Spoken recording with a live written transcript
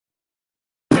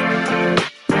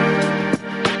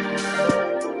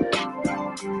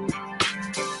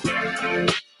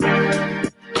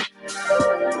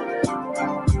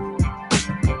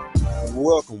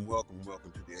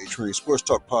A-Train Sports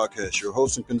Talk Podcast. Your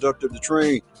host and conductor of the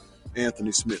train,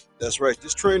 Anthony Smith. That's right.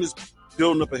 This train is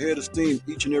building up a head of steam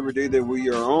each and every day that we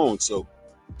are on. So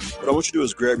what I want you to do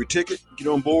is grab your ticket, get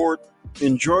on board,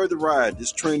 enjoy the ride.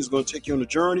 This train is going to take you on a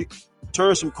journey,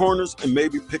 turn some corners, and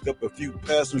maybe pick up a few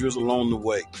passengers along the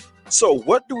way. So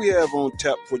what do we have on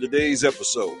tap for today's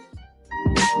episode?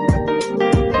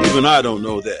 Even I don't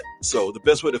know that. So the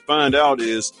best way to find out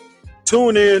is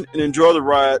tune in and enjoy the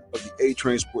ride of the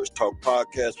A-Train Sports Talk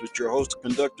Podcast with your host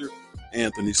and conductor,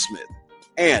 Anthony Smith.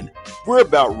 And we're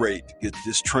about ready to get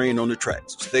this train on the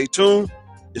tracks. So stay tuned.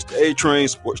 It's the A-Train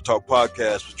Sports Talk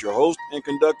Podcast with your host and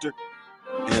conductor,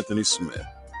 Anthony Smith.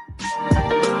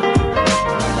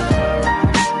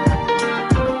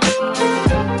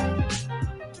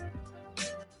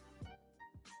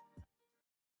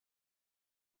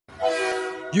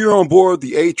 You're on board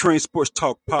the A-Train Sports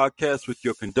Talk Podcast with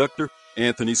your conductor,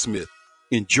 Anthony Smith.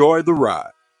 Enjoy the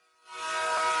ride.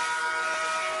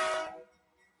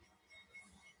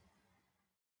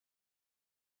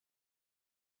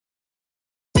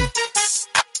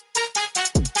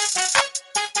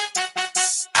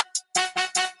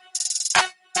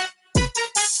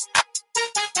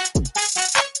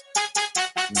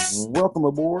 Welcome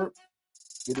aboard.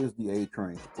 It is the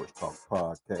A-Train Sports Talk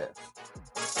Podcast.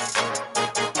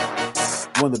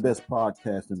 One of the best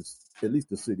podcasts in at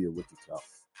least the city of Wichita.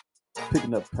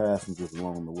 Picking up passengers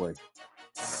along the way.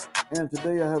 And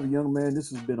today I have a young man.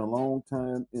 This has been a long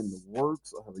time in the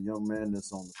works. I have a young man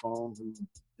that's on the phone who's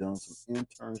done some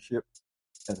internship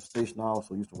at a station I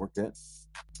also used to work at,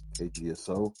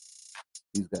 KGSO.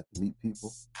 He's got to meet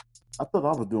people. I thought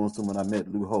I was doing some when I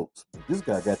met Lou Holtz, but this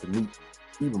guy got to meet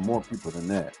even more people than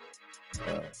that.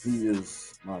 He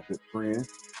is my good friend,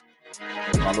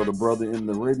 my little brother in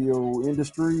the radio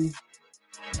industry,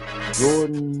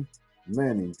 Jordan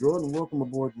Manning. Jordan, welcome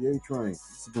aboard the A-Train.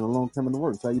 This has been a long time in the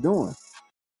works. How you doing?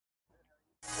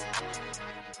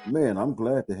 Man, I'm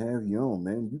glad to have you on,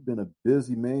 man. You've been a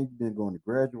busy man. You've been going to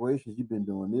graduations. You've been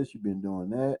doing this. You've been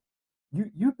doing that.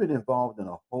 You've been involved in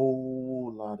a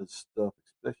whole lot of stuff,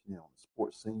 especially on the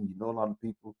sports scene. You know a lot of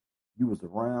people. You was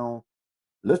around.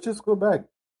 Let's just go back,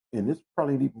 and it's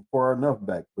probably not even far enough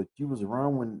back, but you was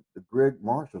around when the Greg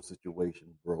Marshall situation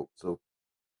broke. So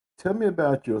tell me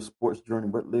about your sports journey.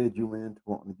 What led you into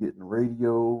wanting to get in the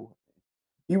radio?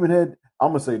 I'm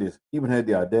going to say this, even had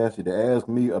the audacity to ask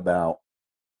me about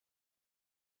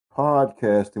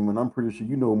podcasting when I'm pretty sure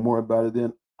you know more about it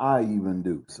than I even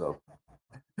do. So,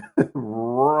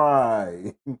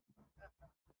 right.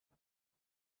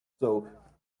 So,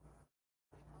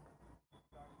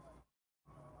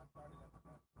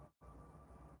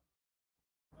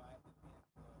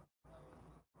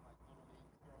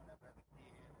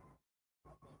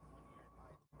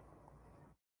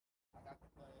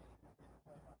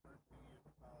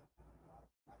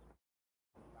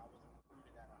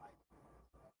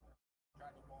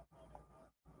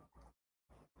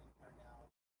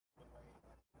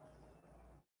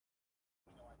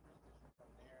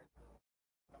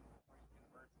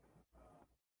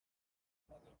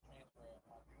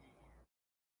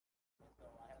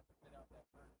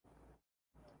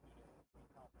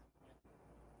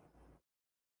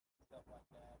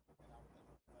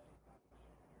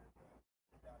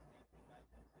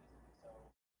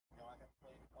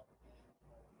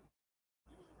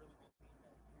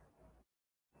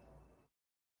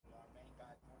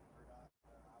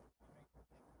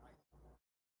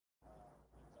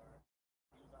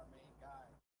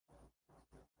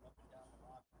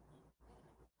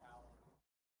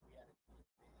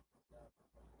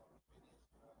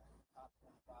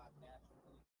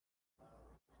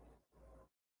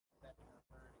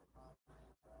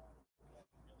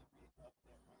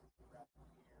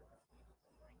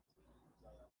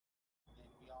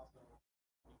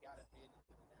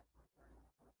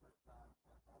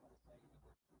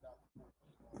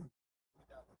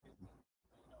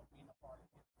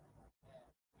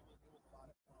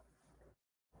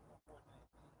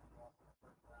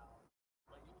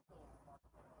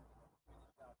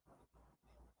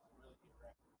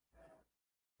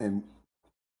 and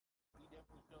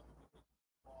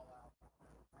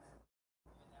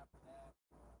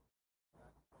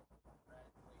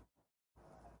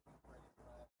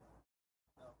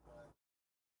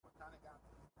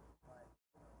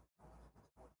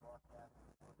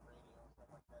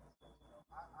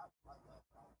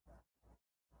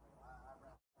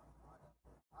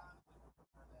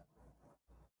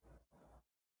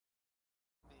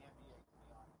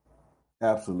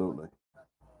absolutely.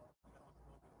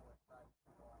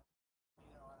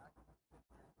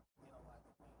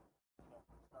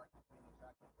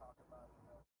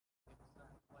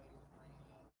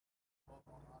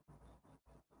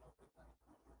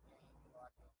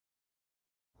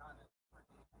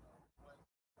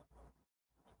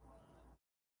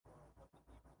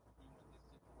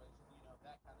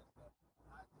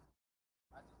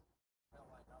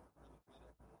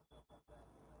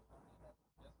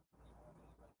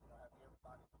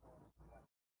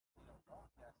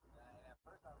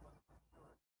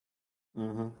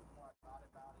 Mm-hmm.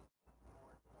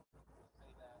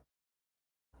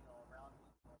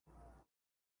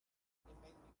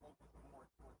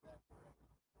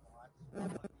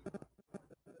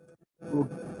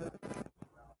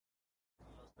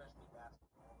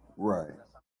 Right.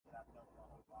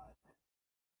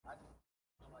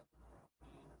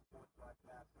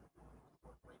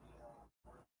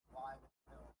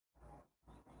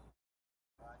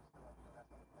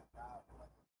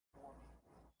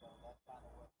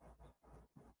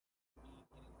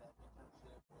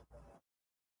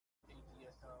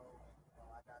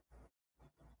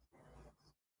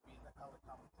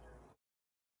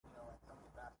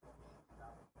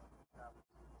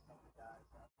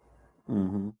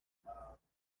 Mm-hmm.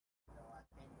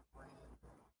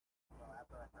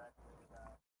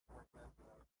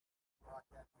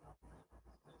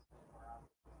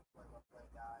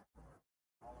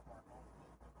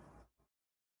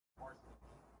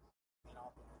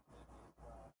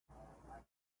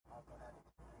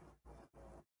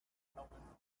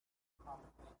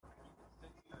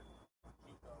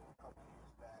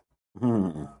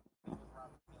 Hmm.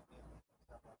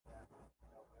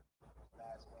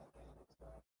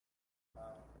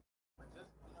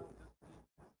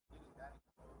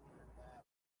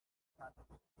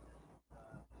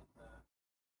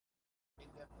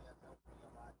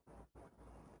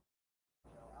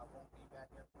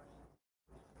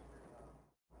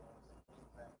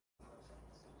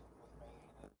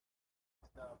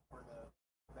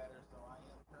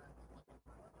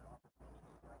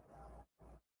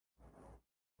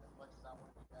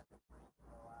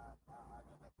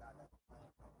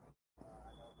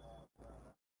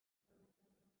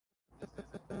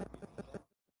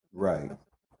 Right.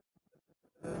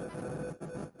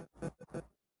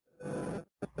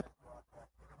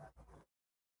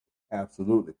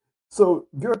 Absolutely. So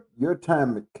your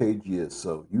time at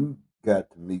KGSO, you got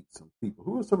to meet some people.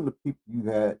 Who are some of the people you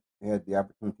had the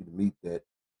opportunity to meet that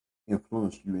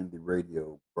influenced you in the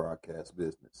radio broadcast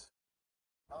business?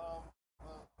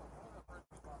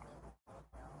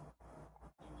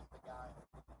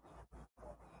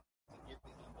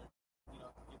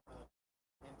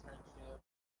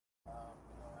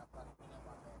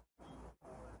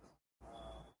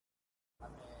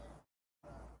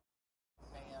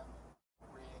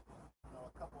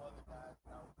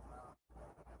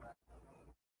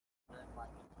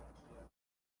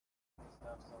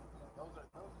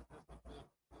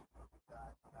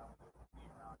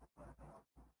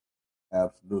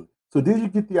 Absolutely. So did you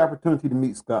get the opportunity to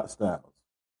meet Scott Styles?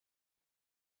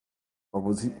 Or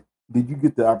was he did you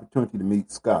get the opportunity to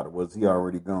meet Scott or was he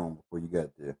already gone before you got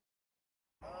there?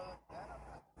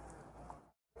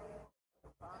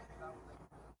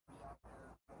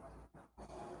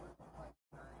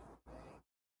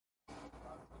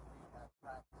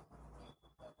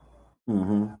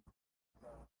 Mm-hmm.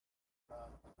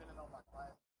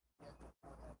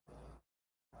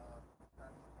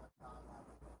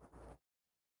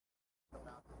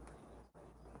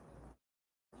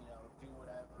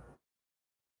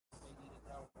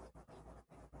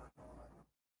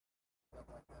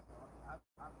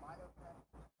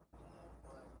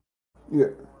 Yeah.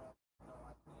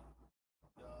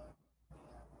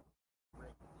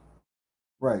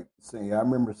 Right. See, I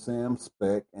remember Sam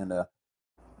Speck and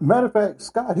matter of fact,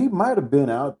 Scott, he might have been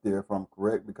out there if I'm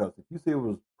correct, because if you say it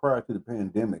was prior to the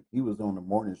pandemic, he was on the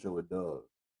morning show at Doug.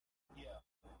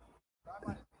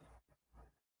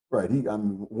 Right. I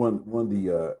mean, one of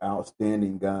the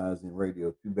outstanding guys in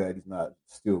radio. Too bad he's not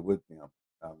still with them.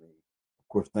 I mean, of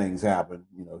course, things happen.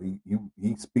 You know,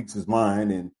 he speaks his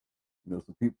mind, and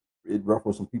some people it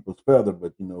ruffles some people's feather.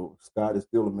 But Scott is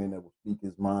still a man that will speak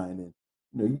his mind, and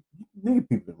you need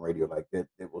people in radio like that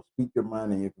that will speak their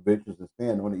mind and your convictions and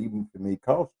stand on it, even if it may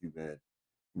cost you, man.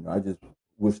 I just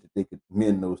wish that they could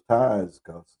mend those ties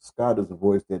because Scott is a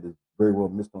voice that is very well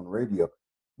missed on the radio.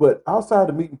 But outside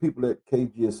of meeting people at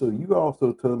KGSO, you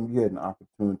also told me you had an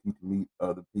opportunity to meet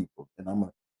other people, and I'm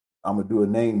gonna do a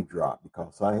name drop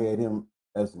because I had him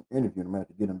as an interview, and I'm gonna have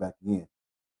to get him back again.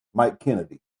 Mike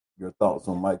Kennedy. Your thoughts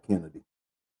on Mike Kennedy?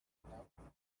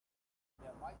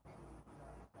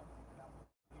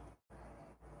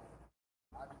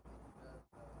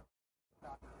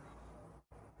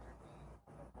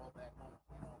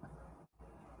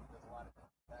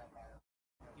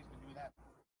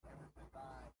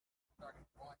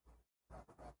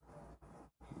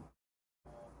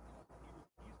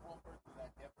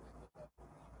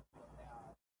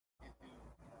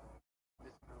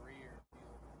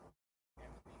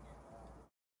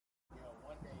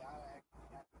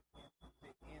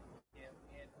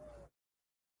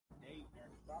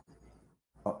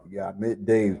 Yeah, I met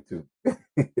Dave too.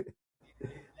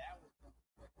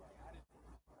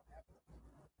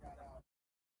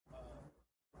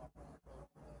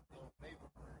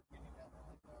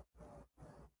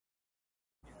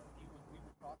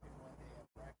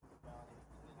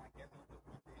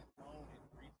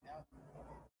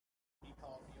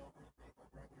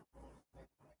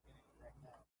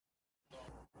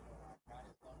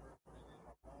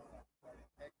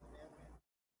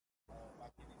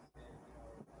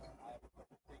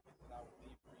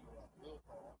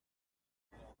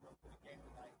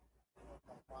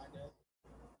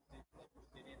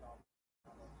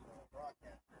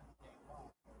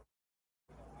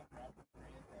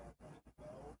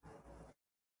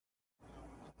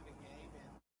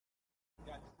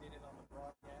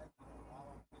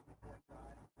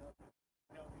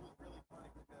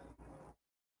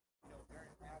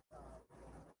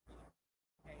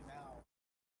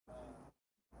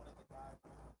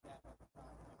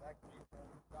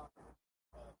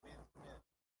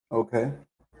 Okay.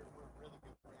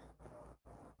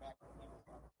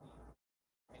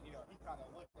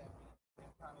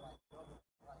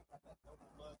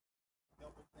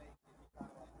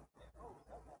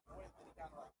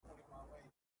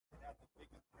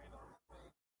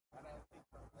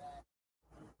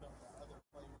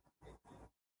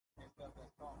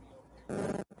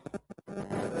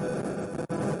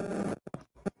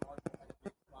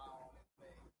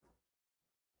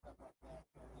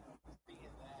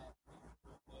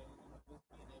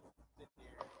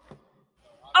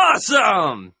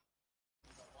 Awesome!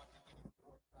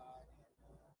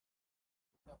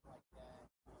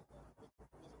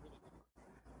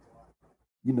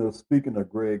 You know, speaking of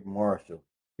Greg Marshall,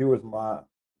 here was my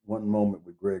one moment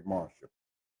with Greg Marshall.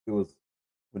 It was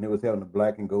when they was having the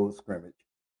black and gold scrimmage.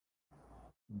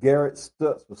 Garrett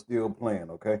Stutz was still playing,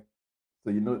 okay?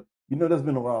 So you know that's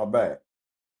been a while back.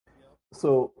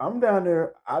 So I'm down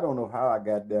there. I don't know how I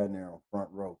got down there on front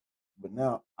row, but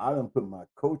now I done put my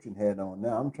coaching hat on.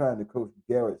 Now I'm trying to coach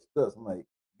Garrett Stutz. I'm like,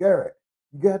 Garrett,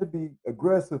 you got to be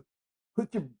aggressive.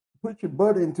 Put your put your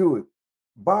butt into it.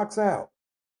 Box out.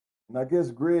 And I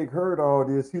guess Greg heard all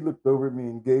this. He looked over at me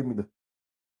and gave me the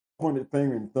pointed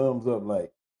finger and thumbs up,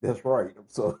 like that's right.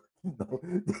 So you know,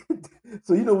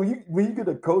 so when you get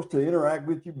a coach to interact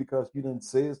with you because you didn't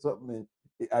say something,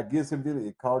 and I guess him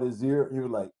it caught his ear. He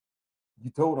was like,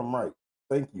 "You told him right.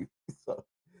 Thank you." So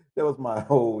that was my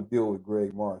whole deal with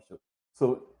Greg Marshall.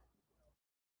 So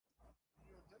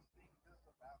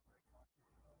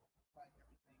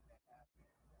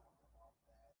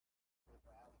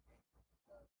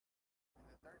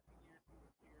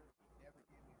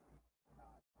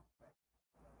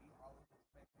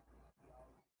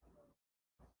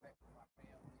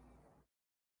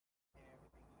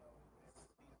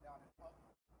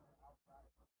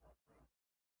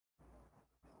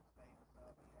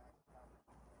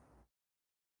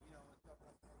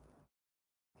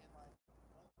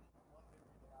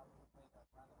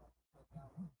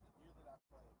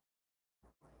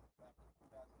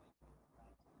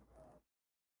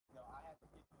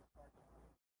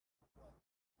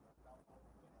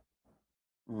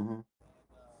hmm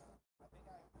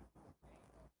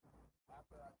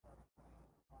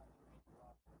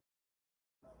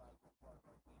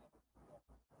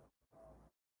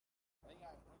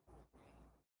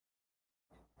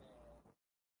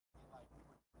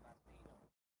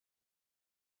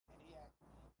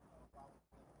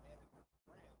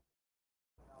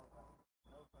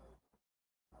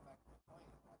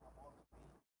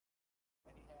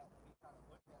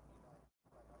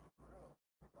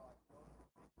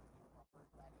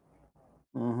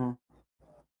hmm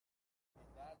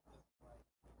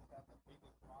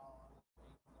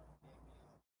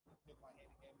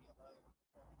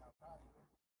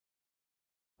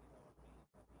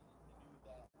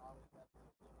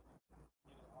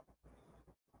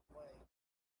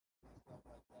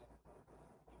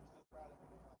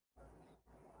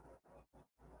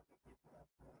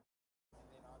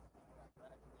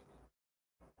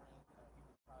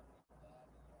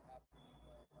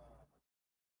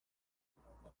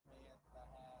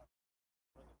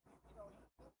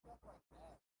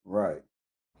right.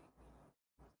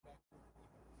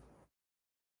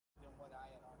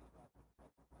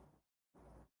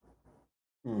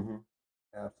 hmm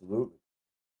Absolutely.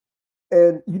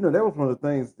 And that was one of the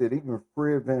things that even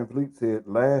Fred Van Vliet said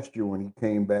last year when he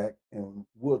came back, and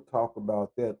we'll talk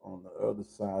about that on the other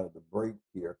side of the break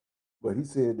here. But he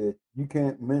said that you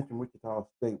can't mention Wichita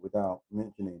State without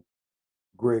mentioning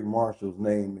Greg Marshall's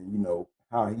name and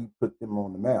how he put them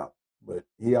on the map. But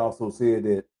he also said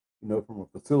that from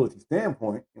a facility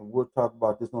standpoint, and we'll talk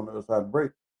about this on the other side of the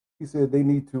break. he said they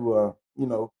need to,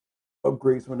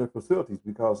 upgrade some of their facilities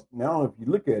because now, if you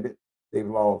look at it, they've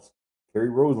lost Kerry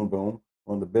Rosenboom,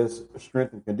 one of the best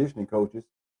strength and conditioning coaches,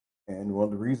 and one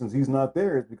of the reasons he's not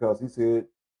there is because he said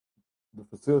the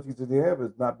facilities that they have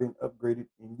has not been upgraded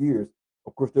in years.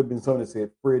 Of course, there have been some that said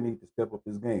Fred needs to step up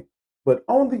his game. But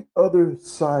on the other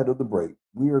side of the break,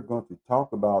 we are going to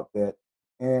talk about that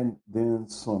and then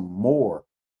some more.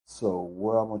 So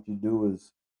what I want you to do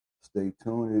is stay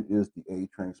tuned. It is the A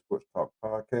Train Sports Talk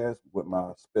podcast with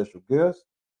my special guest,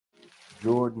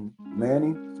 Jordan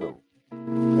Manning. So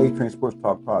A Train Sports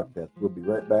Talk podcast. We'll be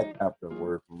right back after a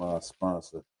word from our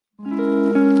sponsor.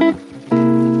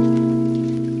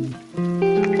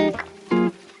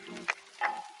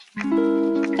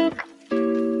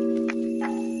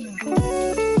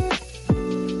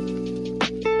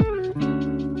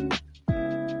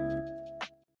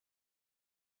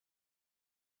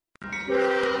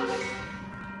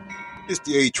 It's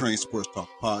the A Train Sports Talk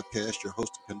podcast. Your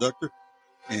host and conductor,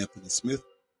 Anthony Smith.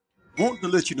 I want to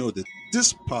let you know that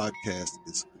this podcast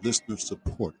is listener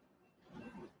supported.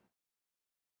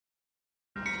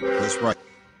 That's right,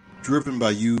 driven by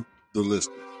you, the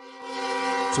listener.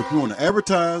 So if you want to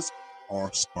advertise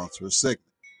or sponsor a segment,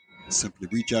 simply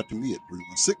reach out to me at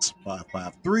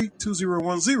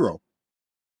 316-553-2010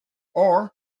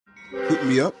 or hit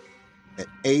me up at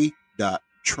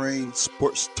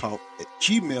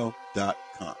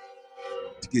a.trainsportstalk@gmail.com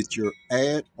to get your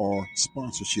ad or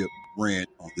sponsorship ran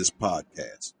on this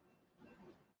podcast.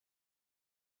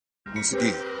 Once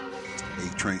again, A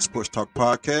Train Sports Talk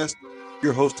podcast,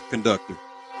 your host and conductor,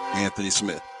 Anthony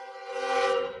Smith.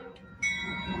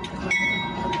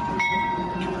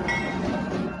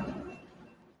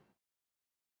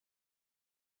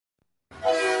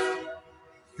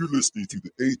 You're listening to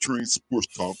the A Train Sports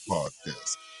Talk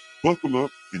podcast. Buckle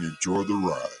up and enjoy the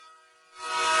ride.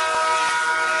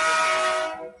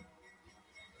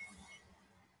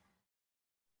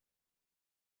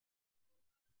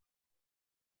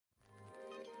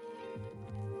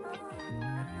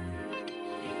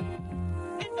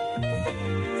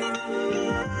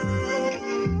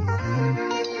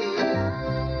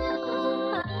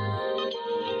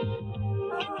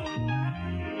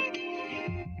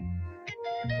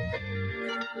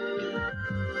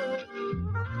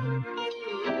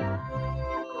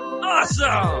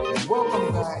 Awesome!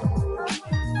 Welcome back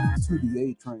to the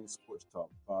A Train Sports Talk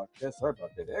podcast. Sorry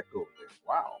about that echo there.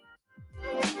 Wow.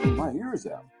 My ears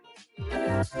out.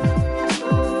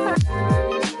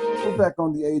 We're back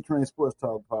on the A Train Sports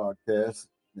Talk podcast.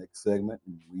 Next segment,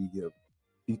 and we have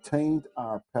detained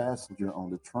our passenger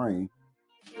on the train.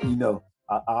 You know,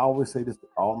 I always say this to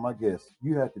all my guests.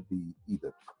 You have to be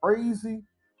either crazy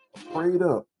or prayed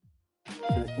up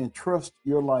to entrust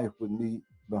your life with me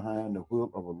behind the wheel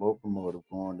of a locomotive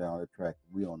going down the track.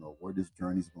 We don't know where this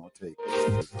journey's going to take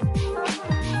us.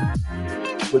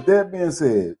 With that being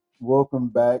said, welcome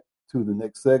back to the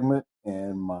next segment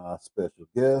and my special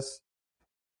guest,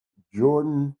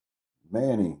 Jordan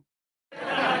Manning.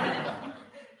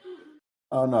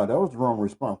 Oh, no, that was the wrong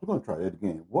response. We're going to try that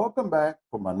again. Welcome back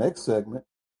for my next segment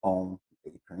on A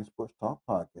Train Sports Talk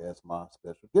podcast. My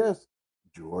special guest,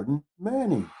 Jordan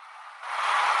Manning.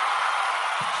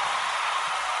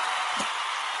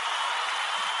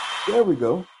 There we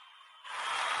go.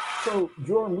 So,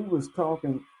 Jordan, we was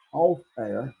talking off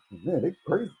air. Man, they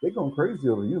crazy. They going crazy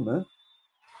over you, man.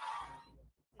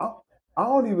 I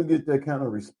don't even get that kind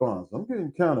of response. I'm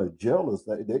getting kind of jealous.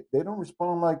 They don't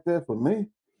respond like that for me.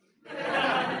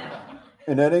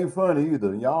 And that ain't funny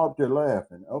either. Y'all up there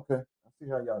laughing. Okay. I see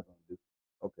how y'all gonna do.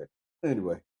 Okay.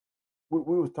 Anyway,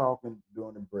 we was talking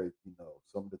during the break,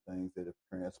 some of the things that have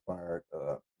transpired.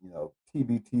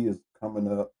 TBT is coming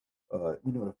up.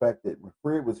 The fact that when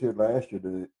Fred was here last year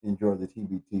to enjoy the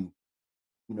TBT,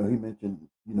 he mentioned,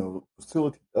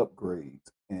 facility upgrades.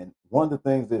 And one of the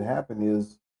things that happened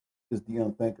is the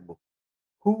unthinkable.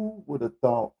 Who would have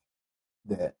thought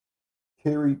that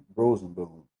Kerry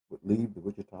Rosenboom would leave the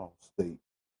Wichita State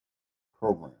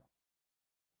program?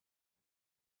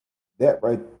 That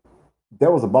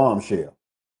was a bombshell.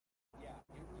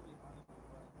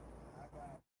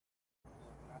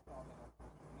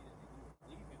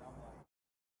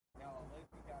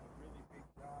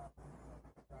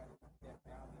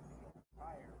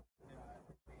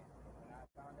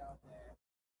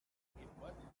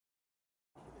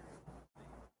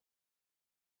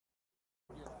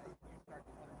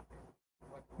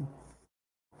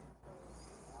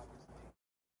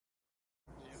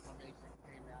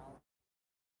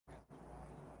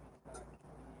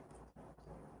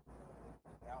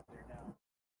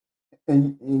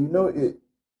 And it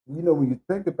When you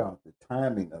think about the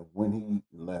timing of when he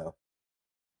left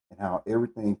and how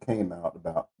everything came out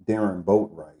about Darren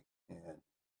Boatwright and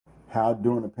how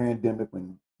during the pandemic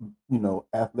when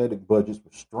athletic budgets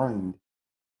were strained,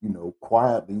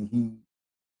 quietly he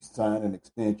signed an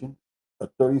extension, a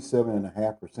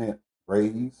 37.5%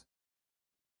 raise,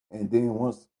 and then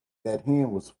once that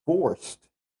hand was forced,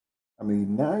 I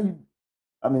mean, now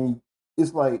I mean,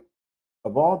 it's like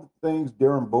of all the things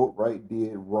Darren Boatwright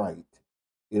did right,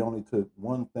 it only took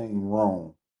one thing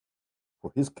wrong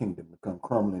for his kingdom to come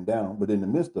crumbling down. But in the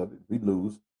midst of it, we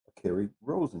lose a Kerry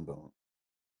Rosenbloom,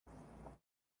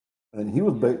 and he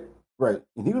was right,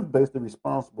 and he was basically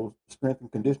responsible strength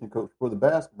and conditioning coach for the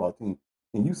basketball team.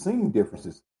 And you've seen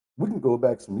differences. We can go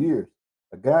back some years.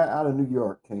 A guy out of New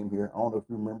York came here. I don't know if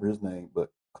you remember his name,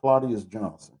 but Claudius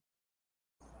Johnson.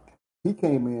 He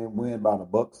came in weighing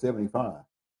about $175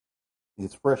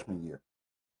 his freshman year,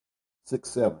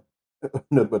 6'7".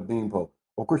 No, but Beanpole.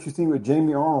 Of course, you see with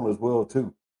Jamie Arnold as well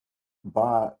too.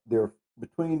 By their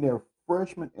Between their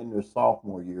freshman and their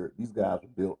sophomore year, these guys were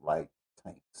built like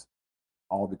tanks,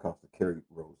 all because of Kerry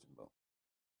Rosenbloom.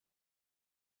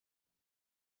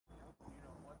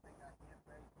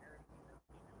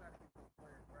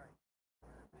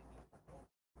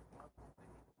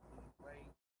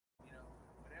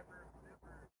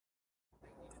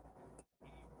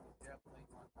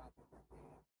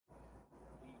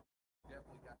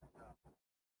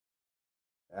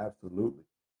 Absolutely.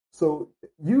 So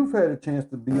you've had a chance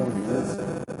to be on the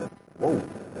inside. Whoa,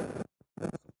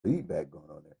 feedback going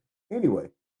on there. Anyway,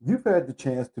 you've had the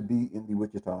chance to be in the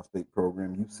Wichita State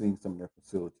program. You've seen some of their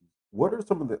facilities. What are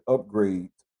some of the upgrades?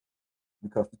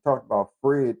 Because we talked about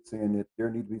Fred saying that there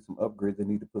need to be some upgrades. They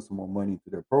need to put some more money into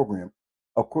their program.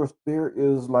 Of course, there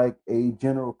is like a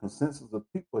general consensus of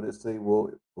people that say, well,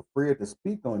 for Fred to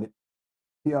speak on it,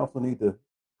 he also need to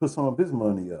put some of his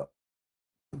money up.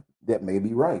 That may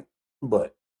be right,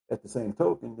 but at the same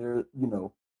token,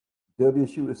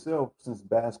 WSU itself, since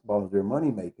basketball is their money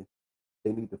making,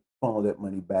 they need to funnel that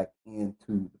money back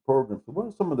into the program. So, what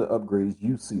are some of the upgrades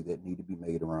you see that need to be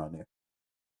made around there?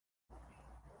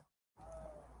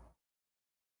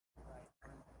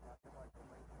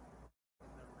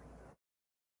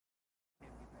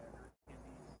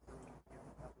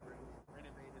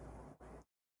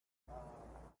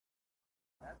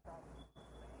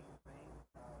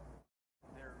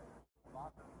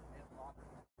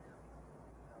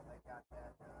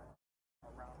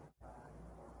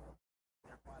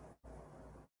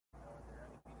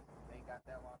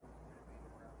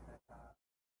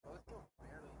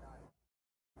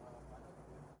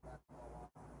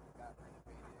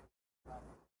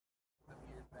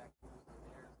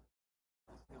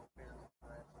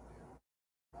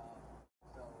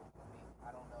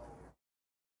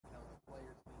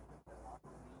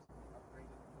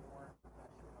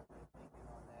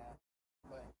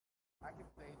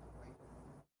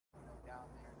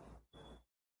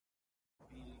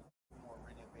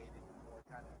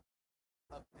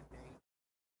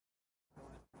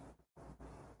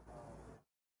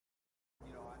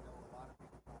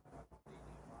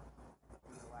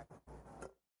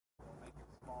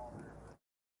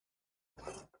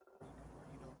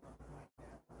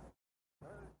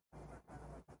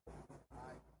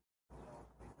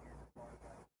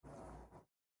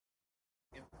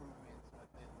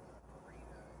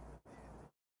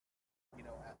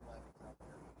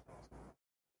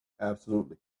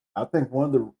 Absolutely. I think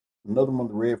another one of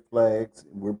the red flags,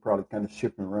 and we're probably kind of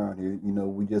shifting around here.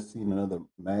 We just seen another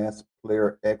mass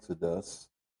player exodus,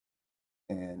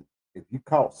 and if you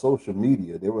caught social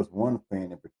media, there was one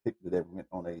fan in particular that went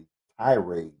on a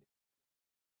tirade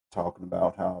talking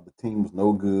about how the team was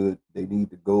no good. They need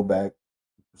to go back.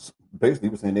 Basically,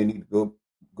 he was saying they need to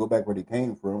go back where they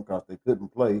came from because they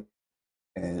couldn't play.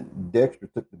 And Dexter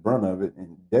took the brunt of it,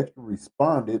 and Dexter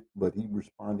responded, but he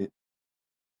responded,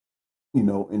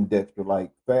 in Dexter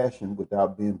like fashion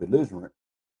without being belligerent.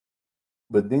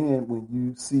 But then when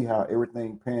you see how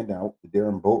everything panned out, the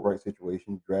Darren Boatwright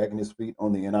situation, dragging his feet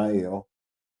on the NIL,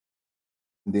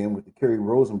 and then with the Kerry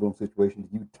Rosenbloom situation,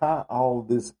 you tie all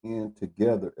this in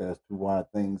together as to why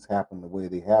things happen the way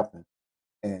they happen.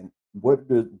 And where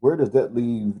does that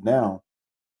leave now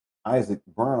Isaac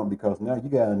Brown? Because now you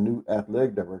got a new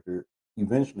athletic director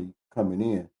eventually coming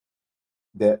in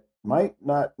that might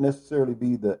not necessarily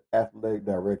be the athletic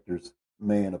director's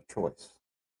man of choice.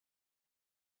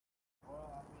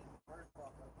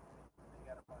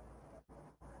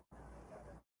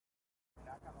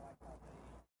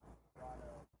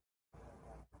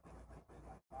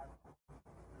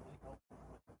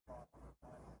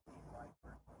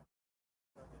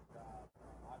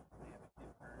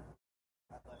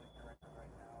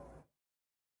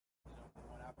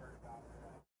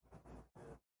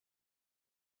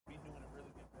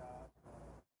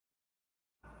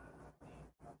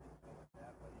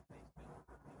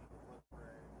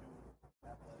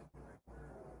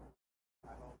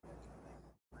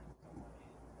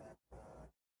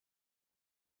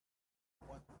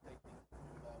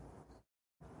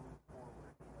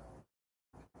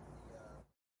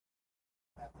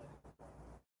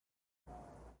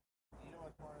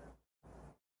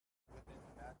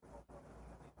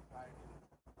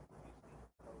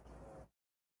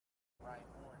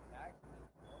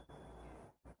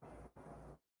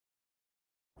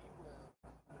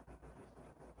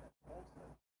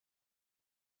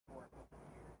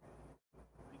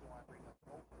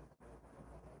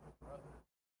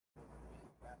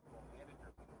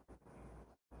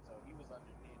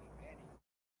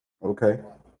 Okay.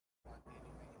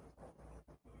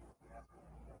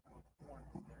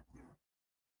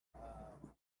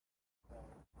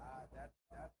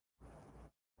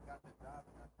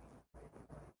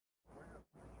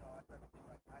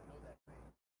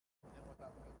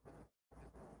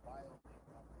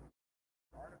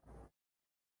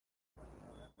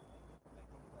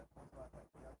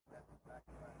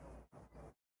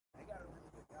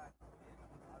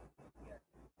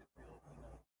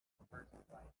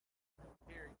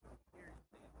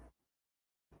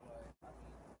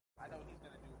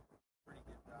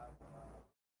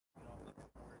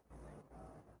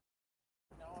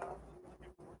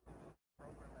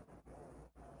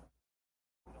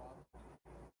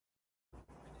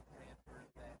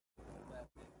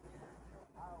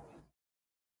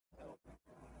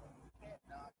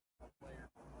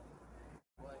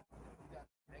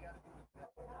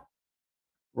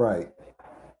 Right.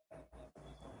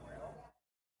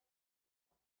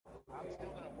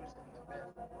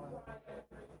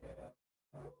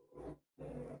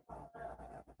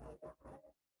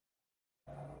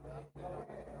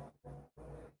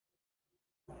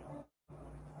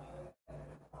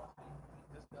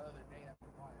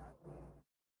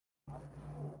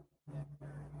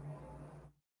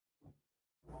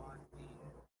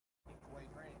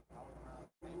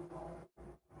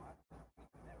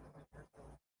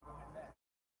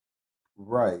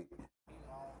 Right.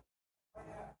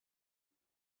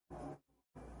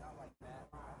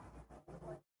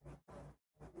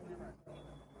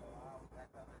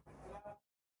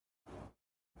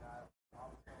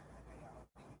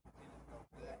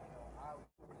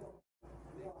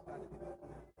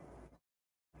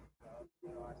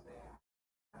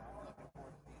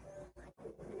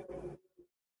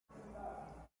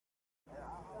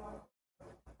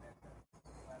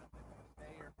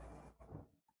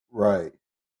 Right.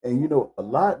 And a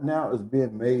lot now is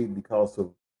being made because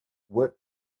of what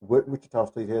what Wichita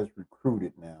State has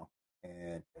recruited now.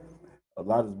 And a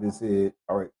lot has been said,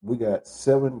 all right, we got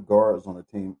 7 guards on the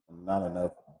team and not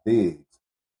enough bigs.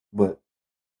 But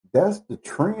that's the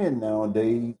trend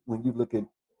nowadays when you look at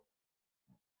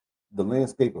the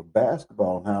landscape of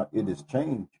basketball and how it has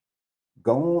changed.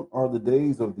 Gone are the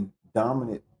days of the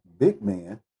dominant big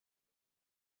man.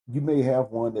 You may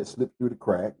have one that slipped through the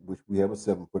crack, which we have a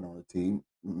 7 footer on the team,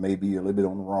 maybe a little bit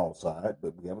on the wrong side,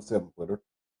 but we have a 7 footer.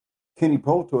 Kenny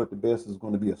Poto at the best is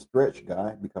going to be a stretch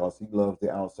guy because he loves the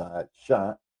outside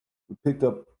shot. We picked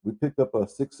up a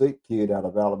 6'8" kid out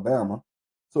of Alabama.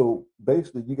 So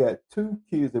basically you got 2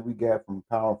 kids that we got from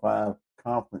Power 5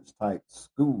 conference type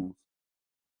schools.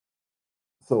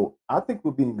 So I think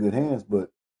we'll be in good hands,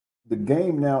 but the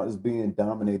game now is being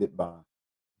dominated by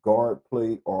guard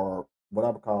play or what I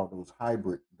would call those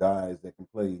hybrid guys that can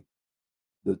play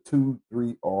the 2,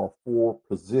 3, or 4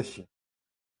 position.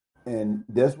 And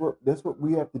that's what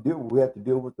we have to deal with. We have to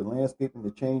deal with the landscape and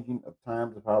the changing of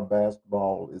times of how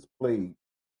basketball is played.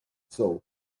 So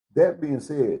that being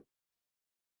said,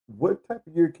 what type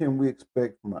of year can we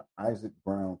expect from an Isaac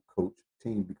Brown coach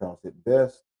team? Because at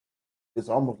best, it's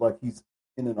almost like he's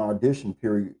in an audition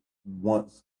period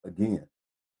once again.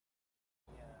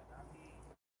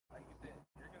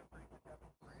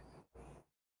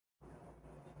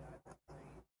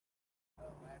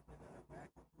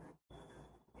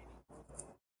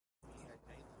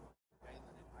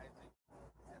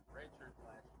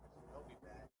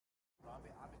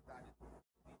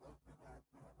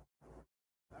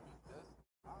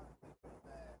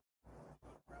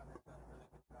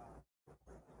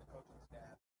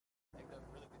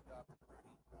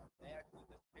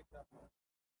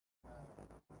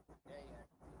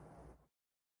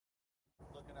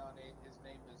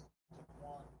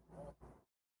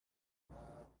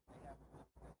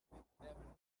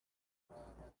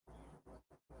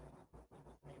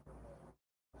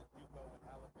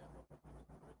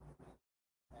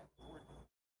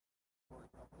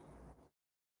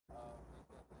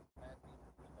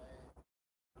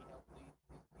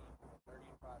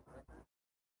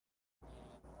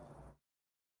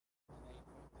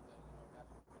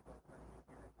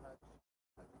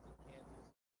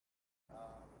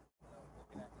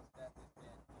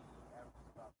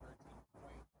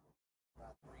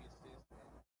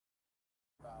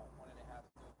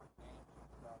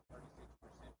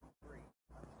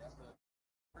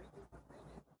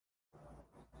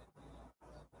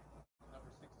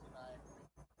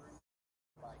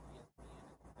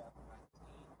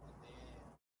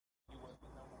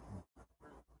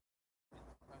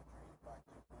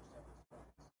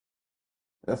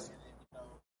 That's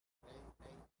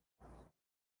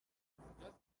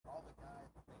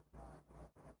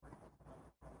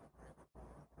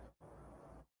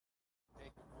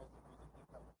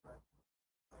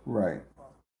Right.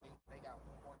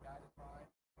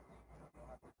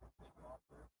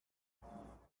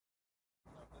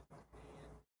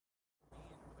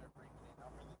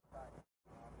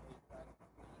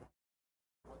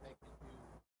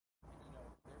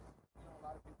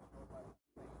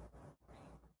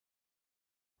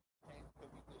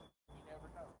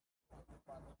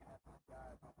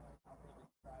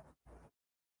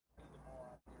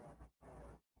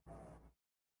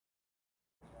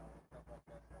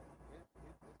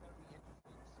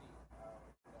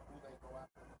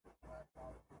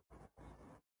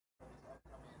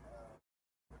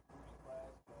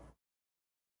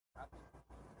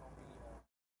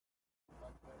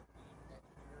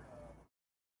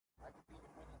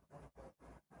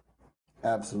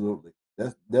 Absolutely.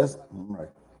 That's right.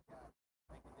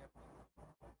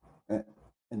 And,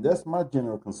 and that's my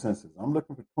general consensus. I'm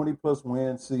looking for 20 plus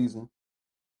win season.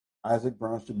 Isaac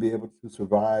Brown should be able to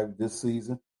survive this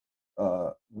season.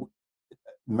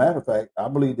 Matter of fact, I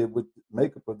believe that with the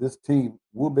makeup of this team,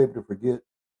 we'll be able to forget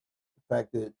the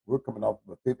fact that we're coming off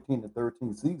of a 15 to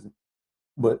 13 season.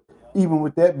 But even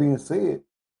with that being said,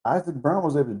 Isaac Brown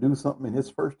was able to do something in his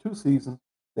first two seasons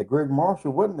that Greg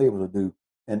Marshall wasn't able to do,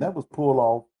 and that was pull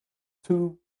off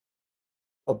two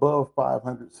above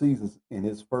 500 seasons in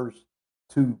his first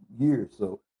 2 years.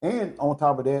 So, and on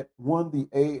top of that, won the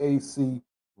AAC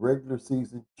regular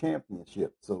season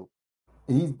championship. So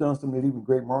he's done something that even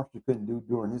Greg Marshall couldn't do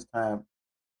during his time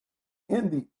in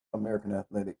the American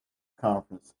Athletic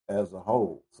Conference as a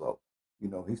whole. So,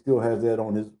 he still has that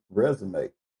on his resume.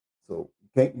 So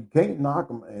you can't knock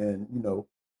him. And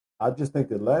I just think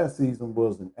that last season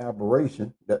was an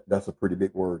aberration. That's a pretty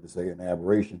big word to say, an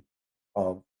aberration.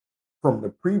 Um, from the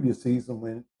previous season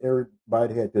when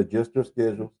everybody had to adjust their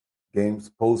schedules, games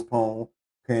postponed,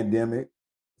 pandemic.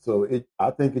 So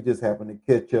I think it just happened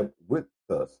to catch up with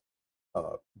us.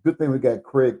 Uh, Good thing we got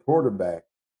Craig Porter back,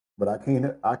 but I can't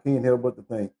help but to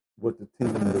think what the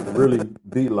team would really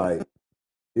be like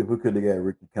if we could have got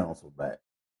Ricky Council back.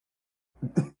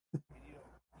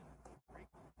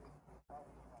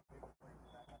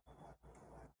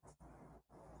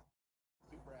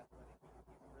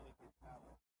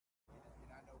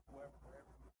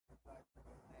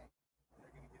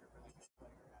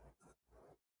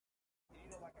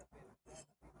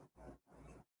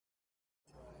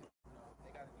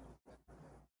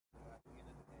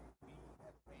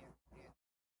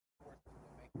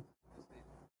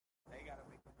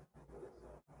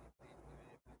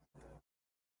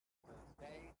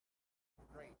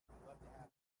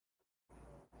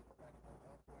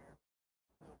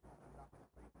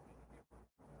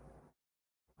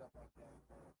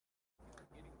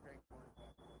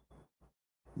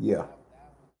 Yeah,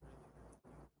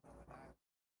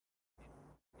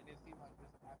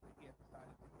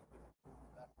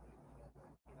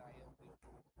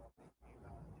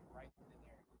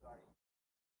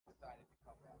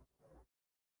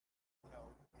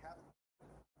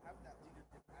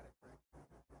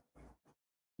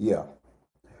 yeah,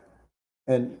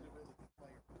 and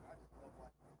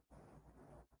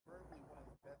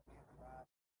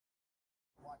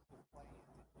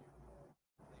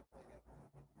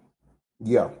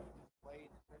yeah,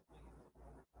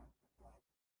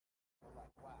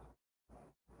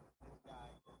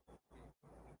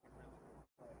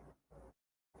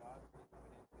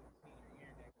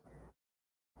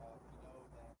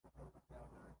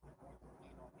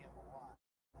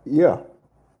 yeah,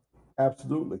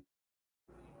 absolutely.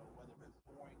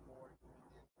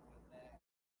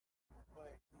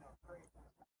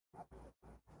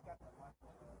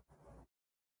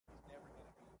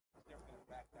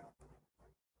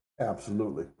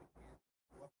 Absolutely.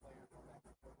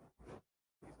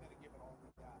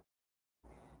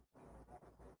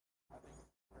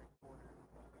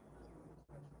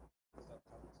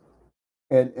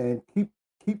 And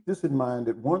keep this in mind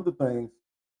that one of the things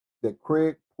that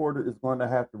Craig Porter is going to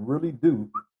have to really do,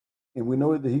 and we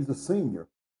know that he's a senior,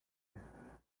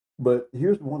 but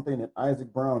here's the one thing that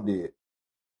Isaac Brown did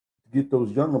to get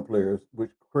those younger players,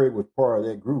 which Craig was part of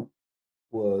that group,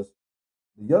 was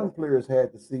the young players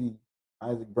had to see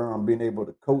Isaac Brown being able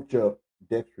to coach up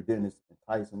Dexter Dennis and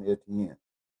Tyson Etienne.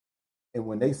 And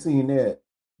when they seen that,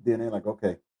 then they're like,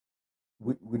 okay,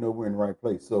 we know we're in the right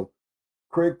place. So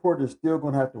Craig Porter is still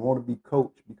going to have to want to be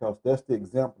coached because that's the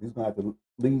example he's going to have to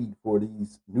lead for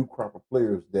these new crop of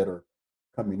players that are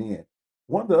coming in.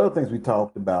 One of the other things we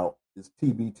talked about is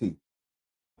TBT.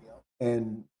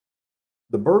 And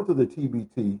the birth of the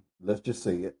TBT, let's just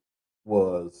say it,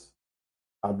 was,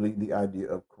 I believe, the idea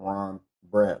of Karan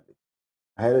Bradley.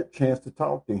 I had a chance to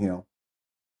talk to him,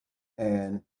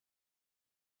 and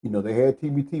They had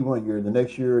TBT one year. The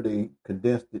next year they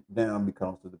condensed it down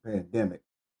because of the pandemic.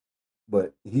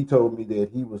 But he told me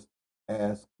that he was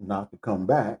asked not to come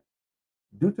back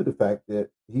due to the fact that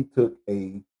he took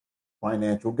a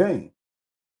financial gain.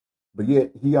 But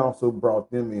yet he also brought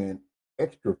them in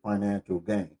extra financial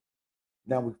gain.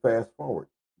 Now we fast forward.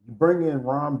 You bring in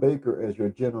Ron Baker as your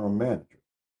general manager.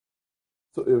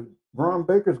 So if Ron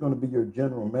Baker is going to be your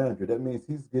general manager, that means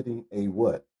he's getting a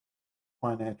what?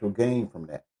 Financial gain from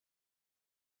that.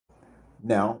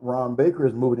 Now, Ron Baker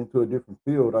is moving into a different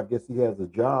field. I guess he has a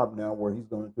job now where he's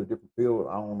going into a different field.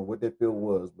 I don't know what that field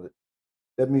was, but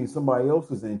that means somebody else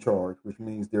is in charge, which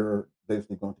means they're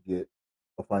basically going to get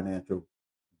a financial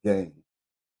gain.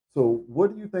 So,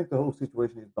 what do you think the whole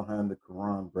situation is behind the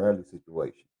Karan Bradley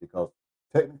situation? Because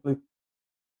technically,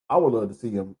 I would love to see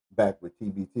him back with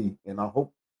TBT, and I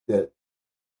hope that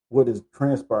what has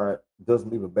transpired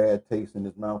doesn't leave a bad taste in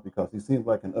his mouth because he seems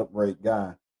like an upright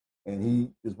guy, and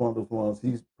he is one of those ones.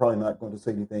 He's probably not going to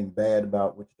say anything bad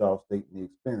about Wichita State and the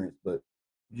experience, but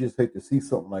you just hate to see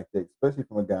something like that, especially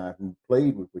from a guy who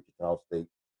played with Wichita State.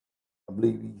 I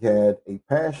believe he had a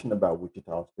passion about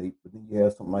Wichita State, but then you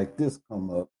have something like this come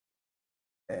up.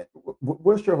 And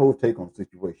what's your whole take on the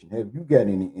situation? Have you got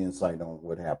any insight on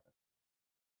what happened?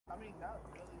 I mean, not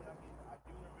really. I mean, I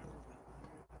do remember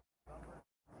the summer,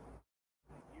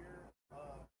 the year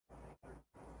of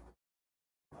 2013.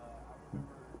 I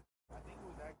remember, I think it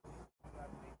was actually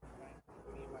 2018, right?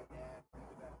 Me and my dad, we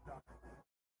was at a soccer game.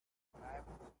 And I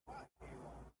happened to spot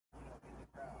K-Long, in the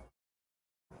crowd.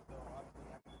 And so obviously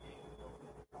after the game, we go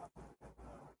over to talk to him.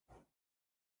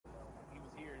 He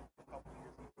was here a couple of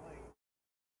years he played.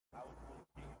 I was really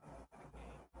keen to go to the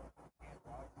game. And so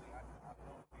obviously I've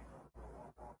known K-Long for a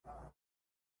long, long time.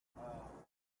 Uh,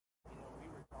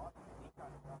 we were talking, and he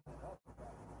kind of brought that up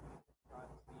about trying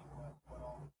to see what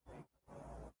all it takes.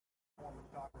 Former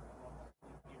soccer alumni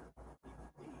here from the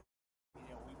BBC.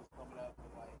 We was coming up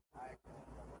with like, I actually,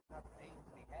 what type of names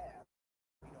they have,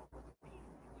 for the team.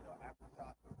 After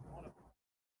soccer was one of them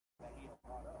that he had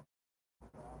brought up.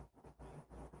 So obviously,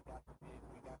 we got the bid,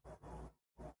 we got that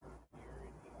first year,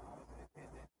 and I was in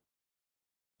attendance.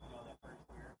 That first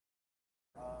year.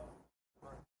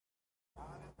 For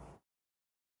honestly,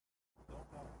 don't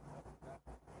know what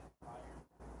exactly transpired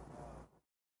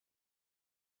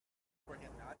for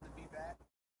him not to be back.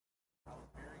 I was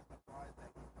very surprised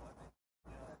that he wasn't,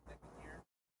 that second year.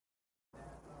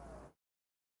 That,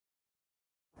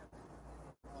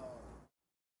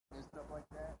 and stuff like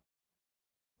that.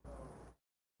 So,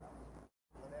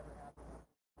 whatever happened,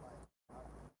 like, I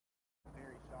was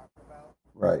very shocked about.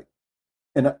 Right.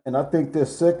 And I think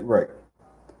this second right.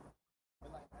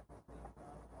 But, like, at the same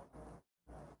time, also,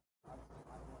 obviously,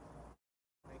 I don't want to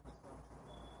make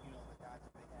assumptions on, the guys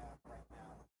that they have right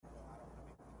now. I don't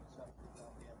want to make any assumptions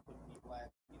on them putting people at,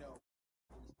 and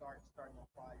starting on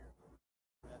fire,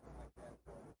 nothing like that.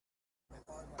 So, as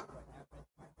far as like what happened,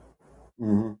 I don't know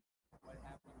Mm-hmm. what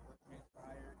happened, what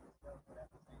transpired and stuff, but at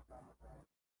the same time, it's like,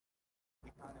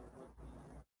 it kind of would be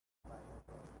like,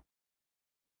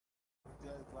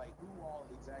 does like who all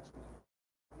exactly knows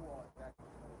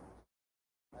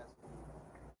as to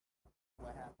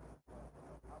what happened. But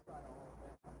outside of all of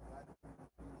that, I'm glad that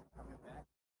he's coming back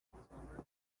this summer.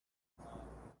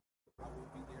 I will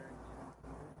be there again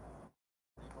too.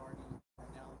 They've already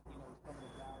announced, some of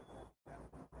the guys that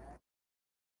will be back.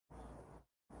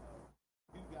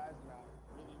 Two guys that I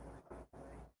really wanted to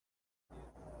play is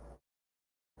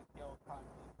Miguel Cotton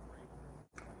and Ray.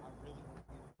 I really want to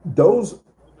see them play. Those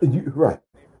Those are two of right.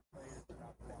 my favorite players that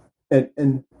I've watched.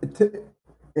 And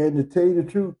to tell you the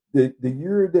truth, the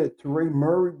year that Teray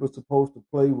Murray was supposed to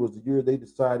play was the year they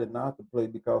decided not to play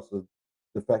because of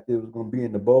the fact that it was going to be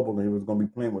in the bubble and it was going to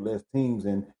be playing with less teams.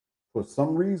 And for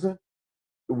some reason,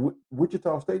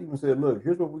 Wichita State even said, "Look,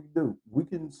 here's what we can do. We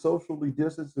can socially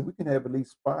distance, and we can have at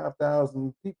least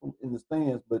 5,000 people in the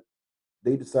stands." But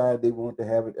they decided they wanted to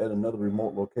have it at another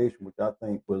remote location, which I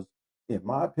think was, in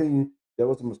my opinion, that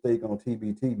was a mistake on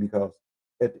TBT because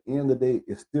at the end of the day,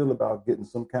 it's still about getting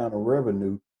some kind of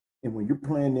revenue. And when you're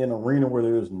playing in an arena where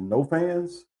there's no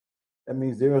fans, that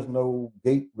means there's no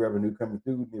gate revenue coming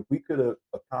through. And if we could have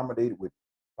accommodated with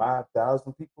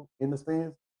 5,000 people in the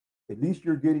stands, at least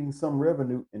you're getting some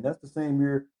revenue. And that's the same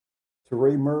year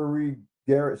Teray Murray,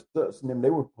 Garrett Stutz, and them, they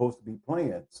were supposed to be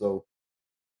playing. So,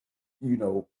 you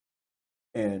know,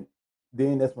 and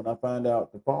then that's when I find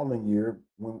out the following year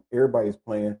when everybody's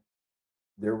playing,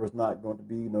 there was not going to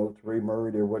be no Teray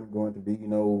Murray. There wasn't going to be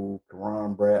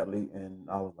Karan Bradley, and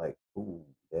I was like, "Ooh,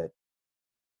 that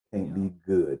can't be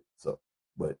good." So,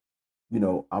 but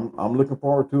I'm looking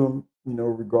forward to him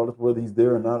regardless of whether he's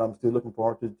there or not, I'm still looking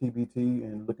forward to the TBT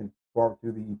and looking forward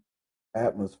to the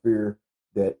atmosphere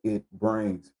that it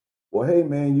brings. Well, hey,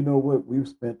 man, you know what? We've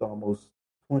spent almost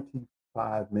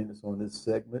 25 minutes on this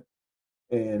segment,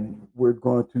 and we're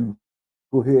going to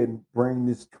go ahead and bring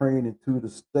this train into the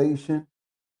station.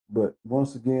 But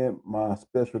once again, my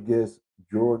special guest,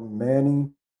 Jordan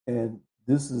Manning, and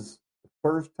this is the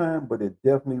first time, but it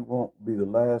definitely won't be the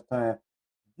last time.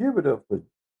 Give it up for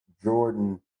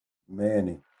Jordan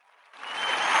Manning.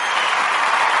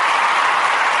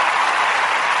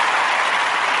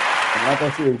 And like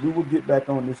I said, we will get back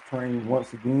on this train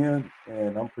once again,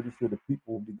 and I'm pretty sure the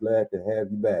people will be glad to have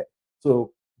you back.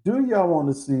 So, do y'all want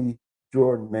to see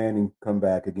Jordan Manning come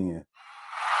back again?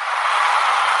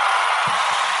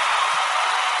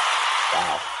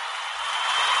 Wow.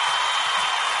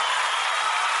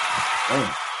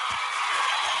 Man.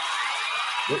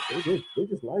 They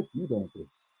just like you, don't they?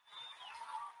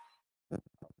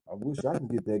 I wish I could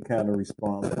get that kind of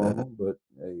response from them, but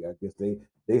hey, I guess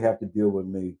they have to deal with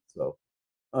me. So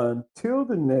until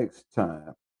the next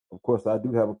time, of course, I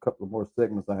do have a couple of more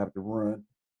segments I have to run,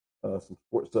 some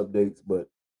sports updates. But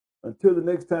until the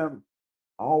next time,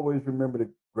 always remember to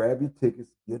grab your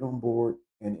tickets, get on board,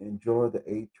 and enjoy the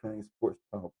A Train Sports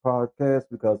Talk podcast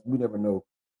because we never know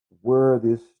where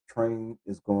this train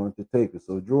is going to take us.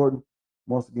 So, Jordan,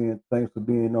 once again, thanks for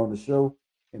being on the show,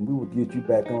 and we will get you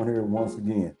back on here once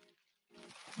again.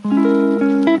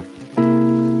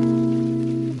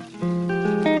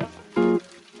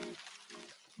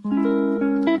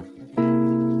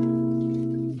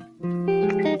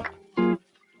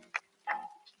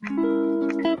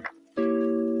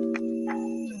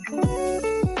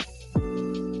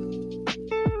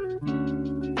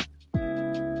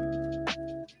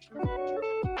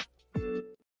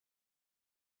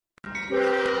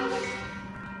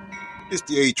 It's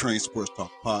the A Train Sports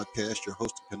Talk podcast. Your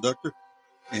host and conductor,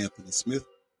 Anthony Smith.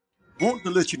 Wanting to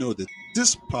let you know that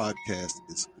this podcast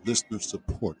is listener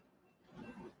supported.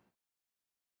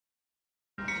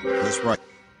 That's right.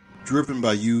 Driven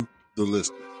by you, the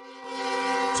listener.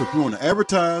 So if you want to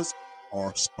advertise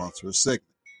or sponsor a segment,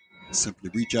 simply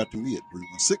reach out to me at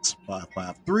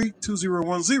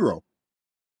 316-553-2010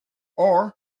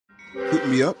 or hit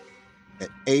me up at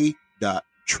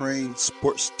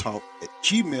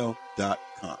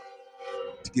a.trainsportstalk@gmail.com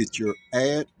to get your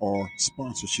ad or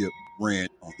sponsorship ran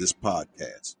on this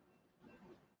podcast.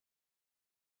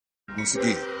 Once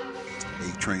again, it's the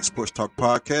A Train Sports Talk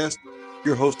podcast.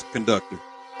 Your host and conductor,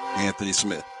 Anthony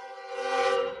Smith.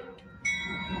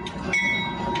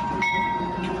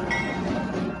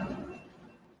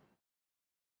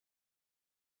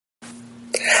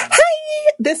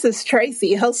 This is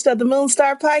Tracy, host of the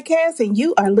Moonstar Podcast, and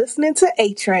you are listening to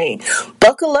A Train.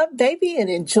 Buckle up, baby,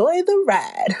 and enjoy the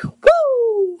ride.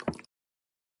 Woo!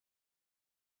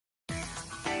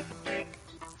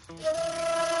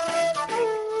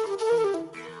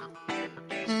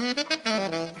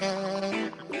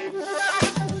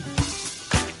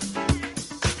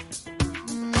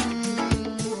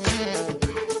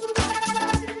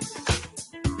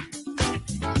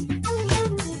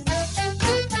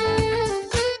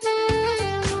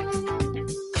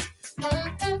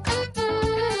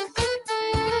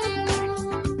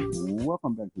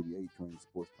 Welcome back to the A Train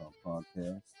Sports Talk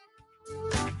podcast.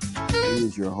 It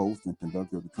is your host and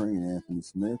conductor of the train, Anthony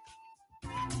Smith.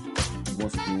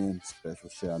 Once again, special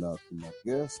shout out to my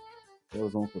guest. That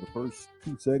was on for the first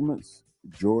two segments,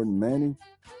 Jordan Manning.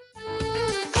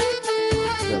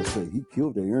 Gotta say, he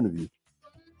killed that interview.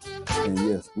 And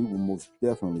yes, we will most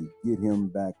definitely get him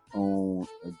back on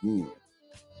again.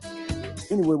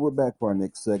 Anyway, we're back for our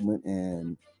next segment,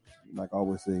 and like I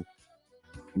always say,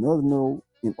 in order to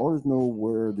know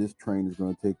where this train is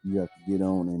going to take you, you have to get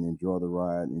on and enjoy the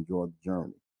ride, enjoy the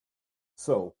journey.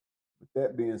 So, with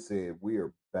that being said, we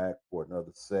are back for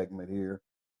another segment here,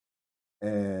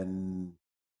 and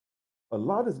a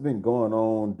lot has been going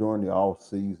on during the off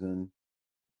season,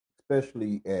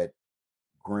 especially at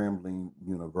Grambling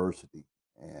University,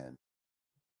 and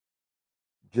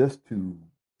just to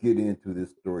get into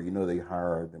this story, they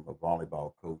hired them a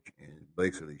volleyball coach, and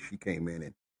basically she came in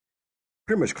and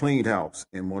pretty much cleaned house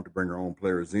and wanted to bring her own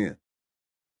players in.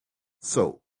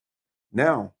 So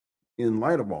now, in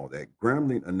light of all that,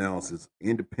 Grambling announces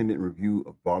independent review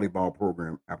of volleyball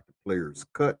program after players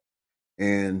cut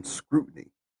and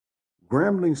scrutiny.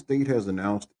 Grambling State has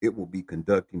announced it will be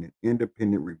conducting an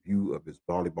independent review of its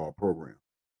volleyball program.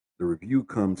 The review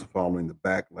comes following the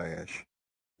backlash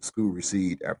the school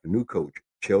received after new coach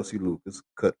Chelsea Lucas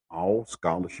cut all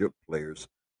scholarship players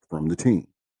from the team.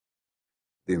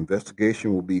 The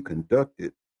investigation will be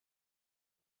conducted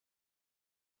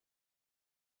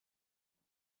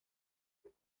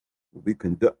will be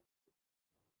conduct.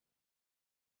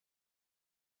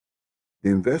 The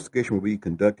investigation will be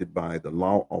conducted by the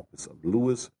law office of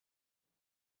Lewis,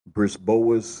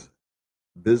 Brisbois,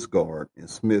 Bisgard, and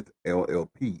Smith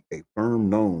LLP, a firm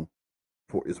known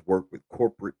for its work with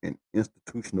corporate and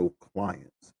institutional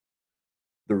clients.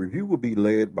 The review will be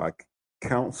led by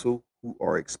counsel who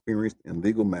are experienced in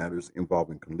legal matters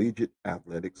involving collegiate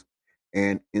athletics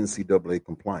and NCAA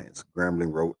compliance,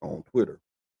 Grambling wrote on Twitter.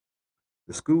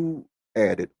 The school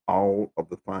added all of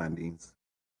the findings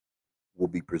will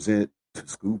be presented to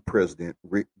school president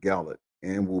Rick Gallett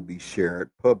and will be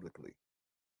shared publicly.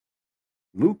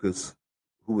 Lucas,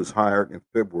 who was hired in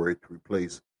February to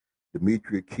replace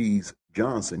Demetria Keys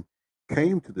Johnson,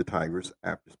 came to the Tigers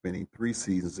after spending 3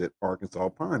 seasons at Arkansas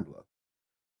Pine Bluff.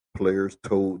 Players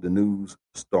told the News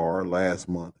Star last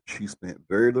month she spent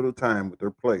very little time with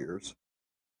her players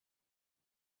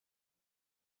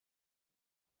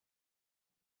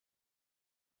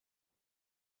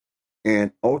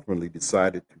and ultimately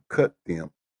decided to cut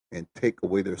them and take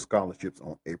away their scholarships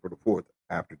on April the 4th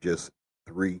after just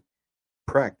 3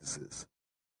 practices.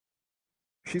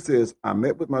 She says, I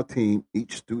met with my team,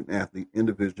 each student athlete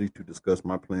individually, to discuss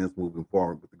my plans moving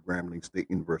forward with the Grambling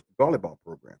State University volleyball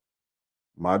program.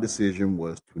 My decision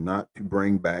was not to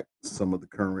bring back some of the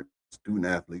current student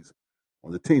athletes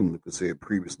on the team, Lucas said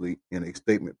previously in a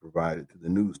statement provided to the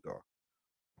News Star.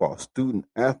 While student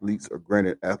athletes are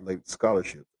granted athletic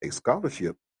scholarships, a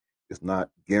scholarship is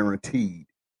not guaranteed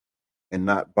and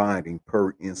not binding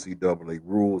per NCAA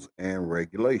rules and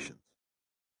regulations.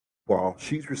 While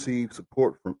she's received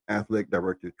support from athletic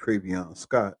director Travion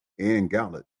Scott and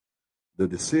Gallett, the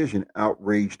decision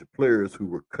outraged the players who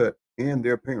were cut and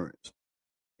their parents.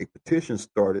 A petition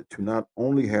started to not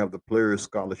only have the players'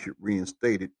 scholarship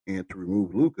reinstated and to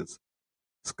remove Lucas,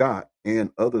 Scott,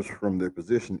 and others from their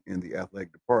position in the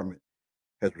athletic department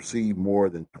has received more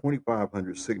than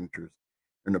 2,500 signatures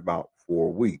in about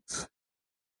 4 weeks.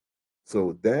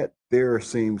 So that there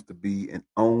seems to be an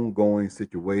ongoing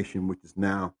situation, which is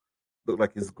now look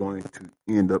like it's going to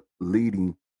end up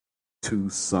leading to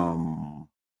some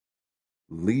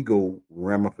legal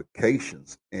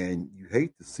ramifications. And you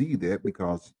hate to see that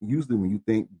because usually when you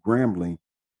think Grambling,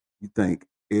 you think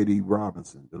Eddie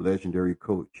Robinson, the legendary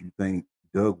coach. You think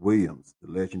Doug Williams, the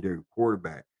legendary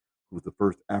quarterback, who was the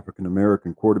first African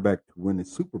American quarterback to win the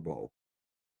Super Bowl.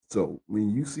 So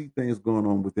when you see things going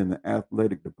on within the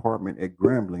athletic department at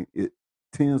Grambling,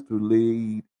 tends to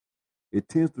lead it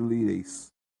tends to lead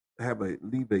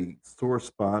leave a sore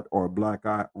spot or a black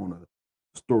eye on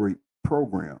a storied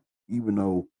program, even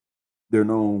though they're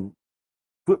known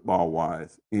football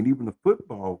wise. And even the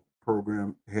football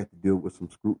program had to deal with some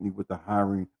scrutiny with the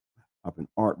hiring of an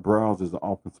Art Browse as the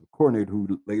offensive coordinator,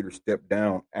 who later stepped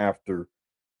down after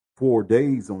 4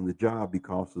 days on the job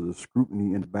because of the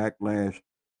scrutiny and backlash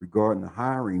regarding the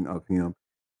hiring of him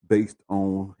based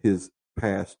on his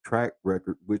past track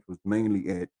record, which was mainly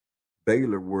at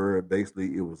Baylor, where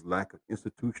basically it was lack of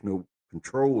institutional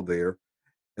control there,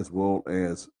 as well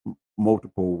as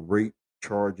multiple rape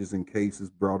charges and cases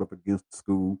brought up against the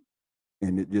school.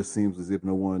 And it just seems as if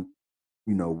no one,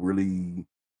 really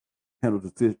handled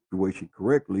the situation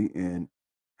correctly, and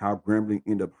how Grambling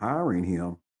ended up hiring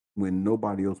him when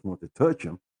nobody else wanted to touch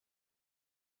him.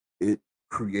 It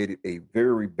created a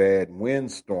very bad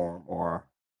windstorm, or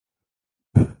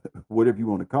whatever you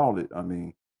want to call it. I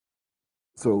mean,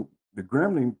 so the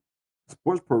Grambling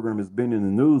sports program has been in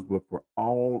the news, but for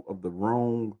all of the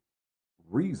wrong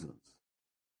reasons.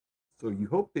 So you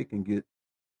hope they can get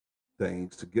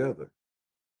things together.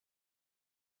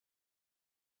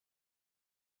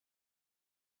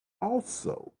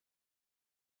 Also,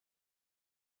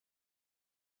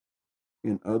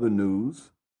 in other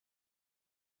news,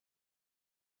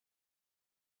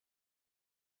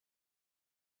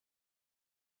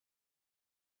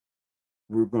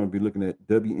 we're going to be looking at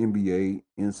WNBA,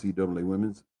 NCAA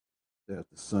women's. That's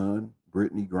the Sun,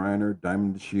 Brittany Griner,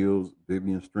 Diamond Shields,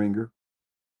 Vivian Stringer.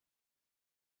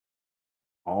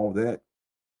 All that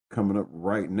coming up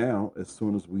right now as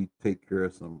soon as we take care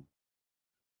of some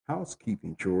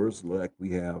housekeeping chores, like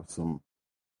we have some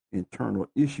internal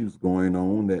issues going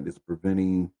on that is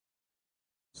preventing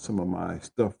some of my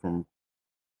stuff from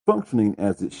functioning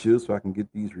as it should, so I can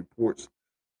get these reports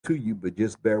to you. But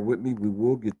just bear with me. We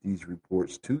will get these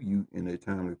reports to you in a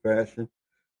timely fashion,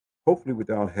 hopefully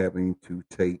without having to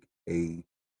take a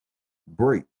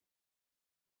break.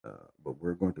 But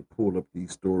we're going to pull up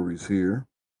these stories here.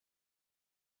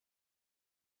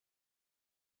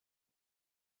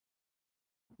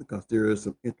 Because there are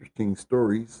some interesting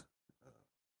stories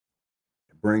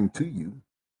to bring to you.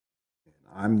 And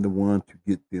I'm the one to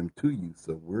get them to you.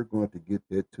 So we're going to get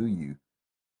that to you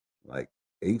like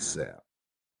ASAP.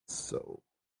 So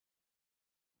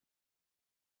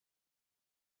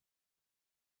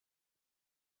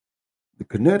the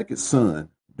Connecticut Sun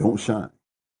don't shine.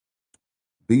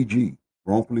 BG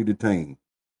wrongfully detained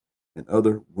and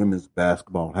other women's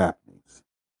basketball happenings.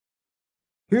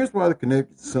 Here's why the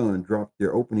Connecticut Sun dropped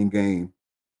their opening game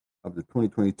of the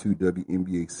 2022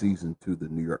 WNBA season to the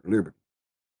New York Liberty.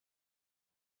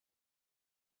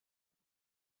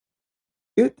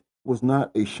 It was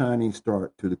not a shining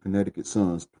start to the Connecticut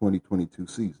Sun's 2022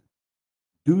 season.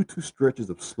 Due to stretches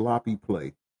of sloppy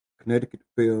play, Connecticut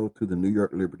fell to the New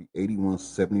York Liberty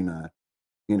 81-79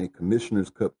 in a Commissioner's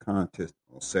Cup contest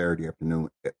on Saturday afternoon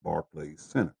at Barclays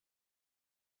Center.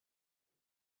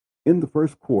 In the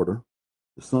first quarter,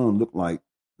 the Sun looked like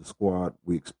the squad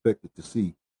we expected to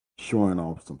see, showing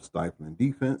off some stifling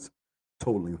defense,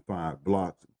 totaling 5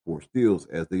 blocks and 4 steals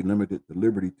as they limited the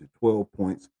Liberty to 12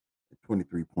 points and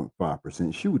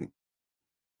 23.5% shooting.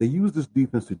 They used this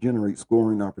defense to generate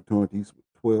scoring opportunities, with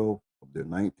 12 of their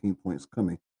 19 points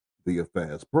coming via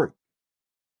fast break.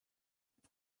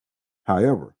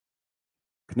 However,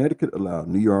 Connecticut allowed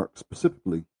New York,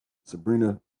 specifically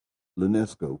Sabrina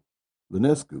Ionescu,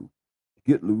 to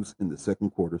get loose in the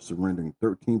second quarter, surrendering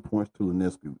 13 points to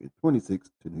Ionescu and 26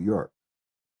 to New York.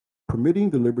 Permitting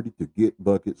the Liberty to get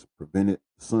buckets prevented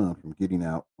the Sun from getting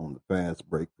out on the fast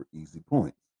break for easy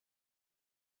points.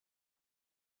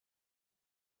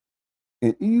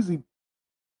 And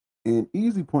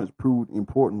easy points proved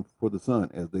important for the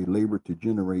Sun as they labored to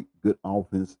generate good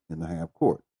offense in the half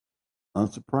court.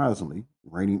 Unsurprisingly,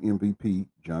 reigning MVP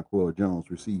Jonquel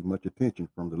Jones received much attention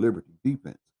from the Liberty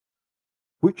defense,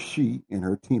 which she and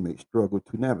her teammates struggled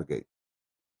to navigate.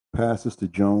 Passes to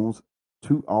Jones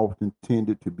too often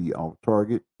tended to be off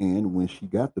target, and when she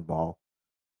got the ball,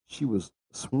 she was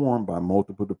swarmed by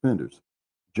multiple defenders.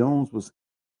 Jones was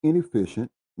inefficient,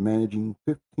 managing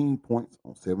 15 points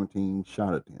on 17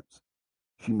 shot attempts.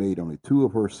 She made only 2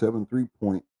 of her 7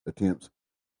 3-point attempts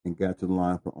and got to the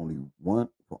line for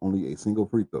only a single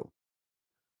free throw.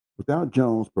 Without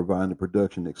Jones providing the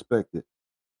production expected,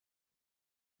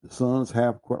 the Suns'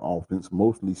 half-court offense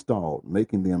mostly stalled,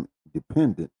 making them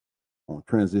dependent on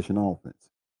transition offense.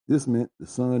 This meant the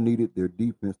Sun needed their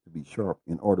defense to be sharp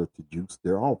in order to juice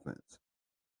their offense.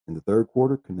 In the third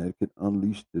quarter, Connecticut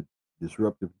unleashed the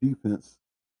disruptive defense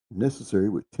necessary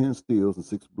with 10 steals and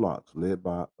 6 blocks, led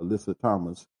by Alyssa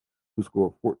Thomas, who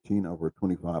scored 14 of her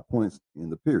 25 points in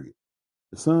the period.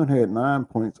 The Sun had 9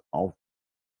 points off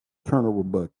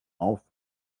turnovers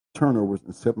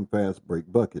and 7 fast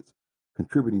break buckets,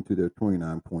 contributing to their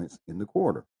 29 points in the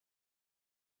quarter.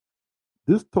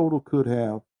 This total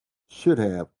should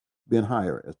have been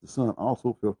higher, as the Sun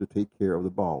also failed to take care of the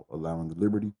ball, allowing the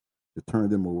Liberty to turn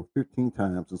them over 15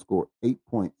 times and score 8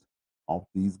 points off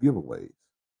these giveaways.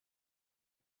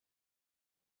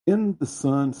 In the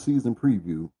Sun season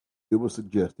preview, it was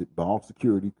suggested ball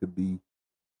security could be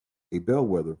a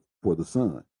bellwether for the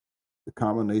Sun. The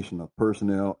combination of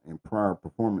personnel and prior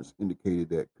performance indicated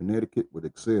that Connecticut would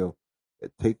excel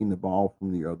at taking the ball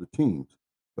from the other teams,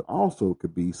 but also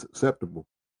could be susceptible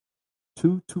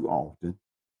too often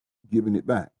giving it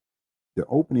back. Their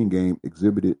opening game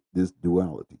exhibited this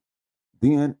duality.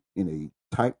 Then, in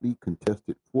a tightly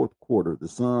contested fourth quarter, the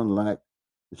Sun lacked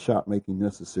the shot making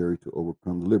necessary to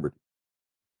overcome the Liberty.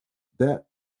 That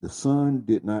the Sun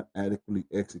did not adequately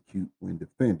execute when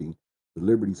defending the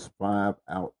Liberty's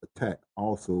 5-out attack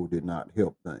also did not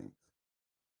help things.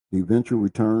 The eventual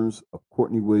returns of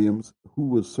Courtney Williams, who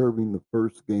was serving the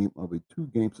first game of a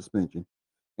 2-game suspension,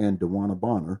 and DeWanna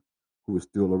Bonner, who is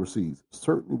still overseas,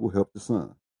 certainly will help the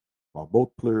Sun. While both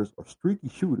players are streaky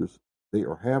shooters, they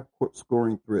are half-court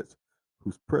scoring threats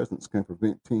whose presence can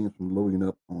prevent teams from loading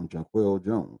up on Jonquel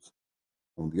Jones.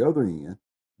 On the other end,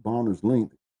 Bonner's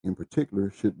length, in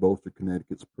particular, should bolster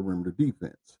Connecticut's perimeter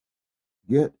defense.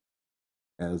 Yet,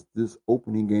 as this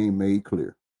opening game made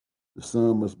clear, the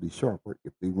Sun must be sharper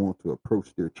if they want to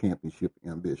approach their championship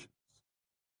ambitions.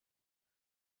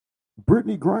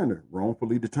 Brittney Griner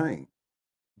wrongfully detained.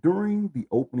 During the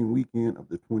opening weekend of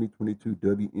the 2022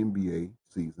 WNBA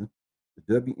season,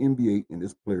 the WNBA and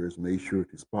its players made sure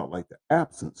to spotlight the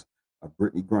absence of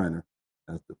Brittney Griner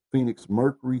as the Phoenix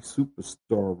Mercury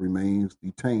superstar remains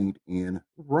detained in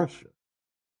Russia.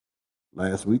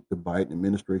 Last week, the Biden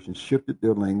administration shifted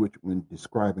their language when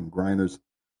describing Griner's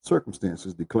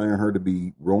circumstances, declaring her to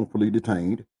be wrongfully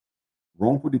detained.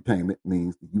 Wrongful detainment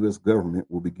means the U.S. government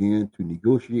will begin to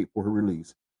negotiate for her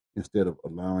release instead of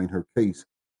allowing her case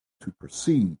to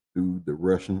proceed through the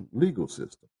Russian legal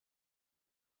system.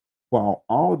 While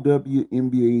all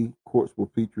WNBA courts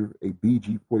will feature a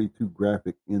BG42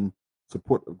 graphic in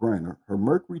support of Griner. Her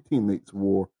Mercury teammates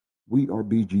wore "We Are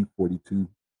BG42"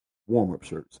 warm-up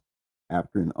shirts.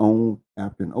 After an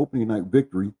opening night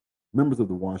victory, members of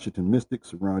the Washington Mystics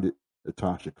surrounded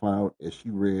Natasha Cloud as she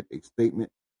read a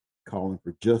statement calling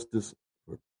for justice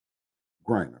for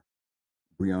Griner.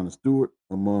 Breanna Stewart,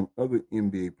 among other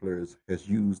NBA players, has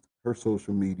used her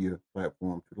social media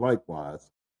platform to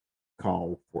likewise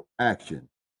call for action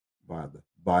by the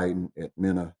Biden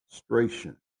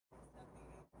administration.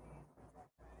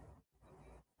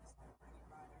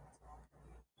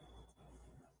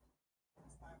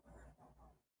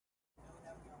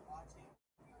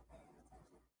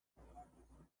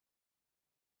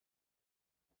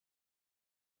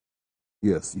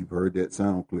 Yes, you've heard that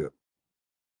sound clip.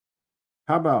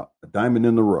 How about a diamond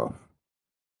in the rough?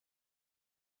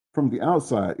 From the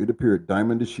outside, it appeared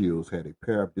Diamond DeShields had a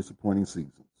pair of disappointing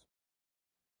seasons.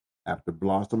 After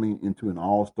blossoming into an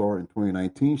all-star in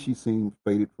 2019, she seemed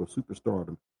fated for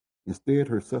superstardom. Instead,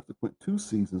 her subsequent 2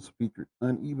 seasons featured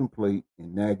uneven play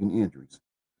and nagging injuries.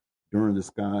 During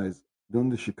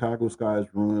the Chicago Sky's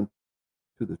run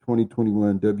to the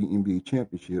 2021 WNBA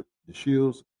championship,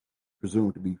 DeShields,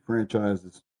 presumed to be the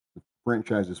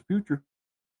franchise's future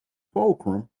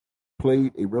fulcrum,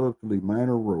 played a relatively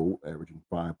minor role, averaging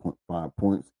 5.5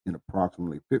 points in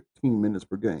approximately 15 minutes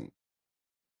per game.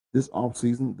 This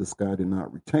offseason, the Sky did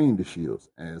not retain DeShields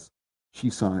as she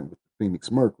signed with the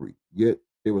Phoenix Mercury, yet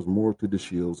there was more to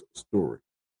DeShields' story.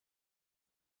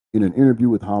 In an interview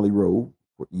with Holly Rowe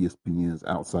for ESPN's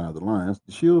Outside the Lines,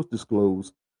 DeShields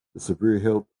disclosed the severe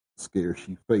health scare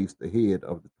she faced ahead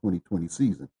of the 2020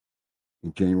 season.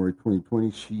 In January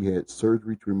 2020, she had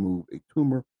surgery to remove a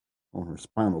tumor on her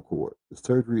spinal cord. The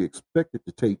surgery, expected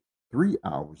to take 3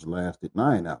 hours, lasted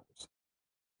 9 hours.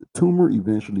 The tumor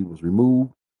eventually was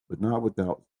removed, but not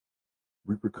without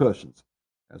repercussions,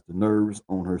 as the nerves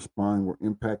on her spine were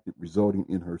impacted, resulting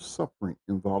in her suffering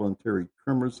involuntary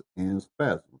tremors and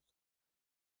spasms.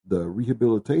 The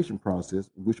rehabilitation process,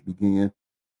 which began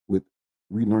with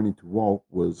relearning to walk,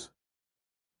 was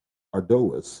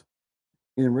arduous.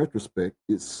 In retrospect,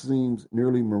 it seems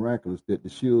nearly miraculous that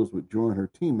DeShields would join her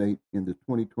teammate in the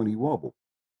 2020 wobble,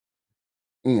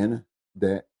 and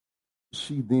that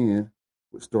she then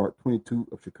would start 22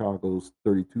 of Chicago's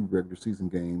 32 regular season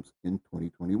games in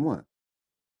 2021.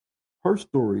 Her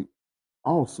story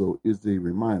also is a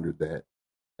reminder that,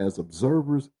 as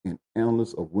observers and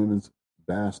analysts of women's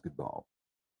basketball,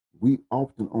 we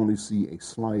often only see a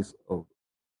slice of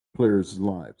players'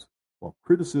 lives. While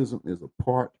criticism is a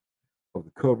part of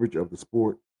the coverage of the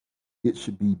sport, it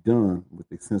should be done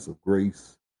with a sense of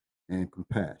grace and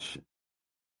compassion.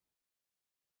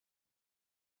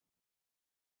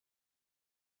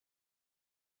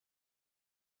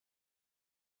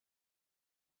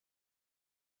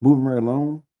 Moving right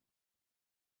along,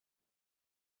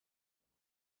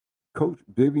 Coach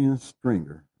Vivian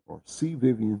Stringer, or C.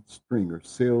 Vivian Stringer,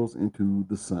 sails into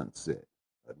the sunset.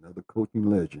 Another coaching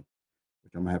legend,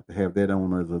 which I'm going to have that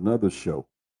on as another show.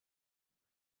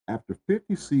 After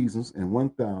 50 seasons and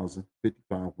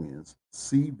 1,055 wins,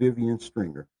 C. Vivian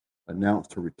Stringer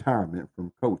announced her retirement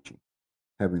from coaching,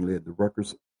 having led the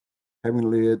Rutgers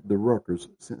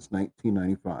since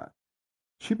 1995.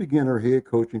 She began her head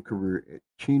coaching career at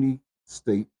Cheney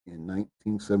State in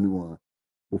 1971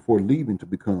 before leaving to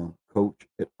become coach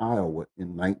at Iowa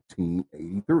in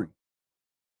 1983.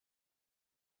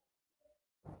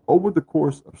 Over the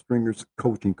course of Stringer's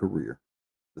coaching career,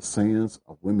 the sands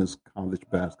of women's college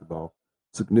basketball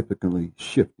significantly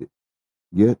shifted,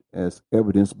 yet, as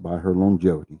evidenced by her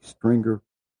longevity, Stringer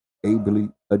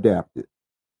ably adapted.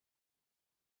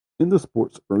 In the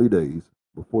sport's early days,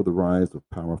 before the rise of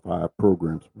Power Five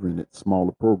programs prevented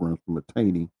smaller programs from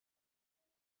attaining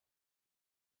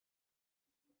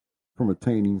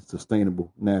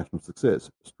sustainable national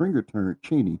success, Stringer turned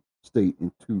Cheney State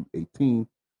into a team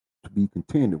to be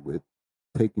contended with,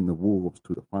 taking the Wolves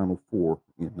to the Final Four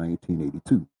in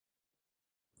 1982.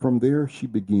 From there, she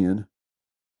began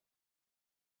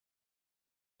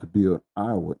to build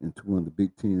Iowa into one of the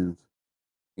Big Ten's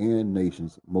and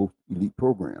nation's most elite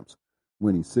programs,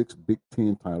 winning 6 Big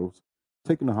Ten titles,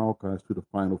 taking the Hawkeyes to the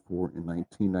Final Four in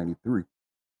 1993.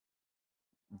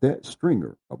 That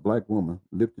Stringer, a black woman,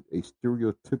 lifted a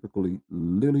stereotypically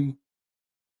lily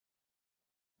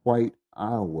white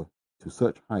Iowa to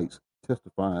such heights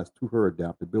testifies to her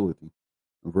adaptability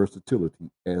and versatility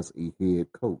as a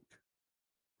head coach.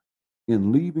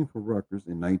 In leaving for Rutgers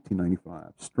in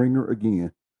 1995, Stringer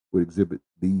again would exhibit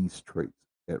these traits.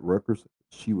 At Rutgers,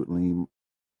 she would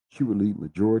lead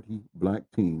majority black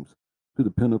teams to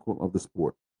the pinnacle of the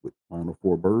sport with Final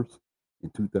Four berths in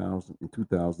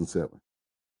 2007.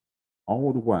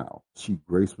 All the while, she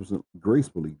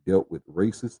gracefully dealt with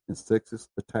racist and sexist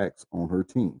attacks on her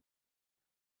team.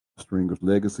 Stringer's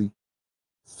legacy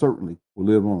certainly will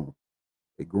live on.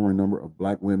 A growing number of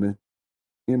black women,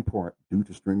 in part due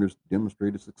to Stringer's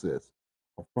demonstrated success,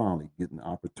 are finally getting the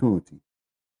opportunity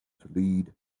to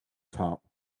lead top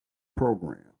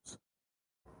programs.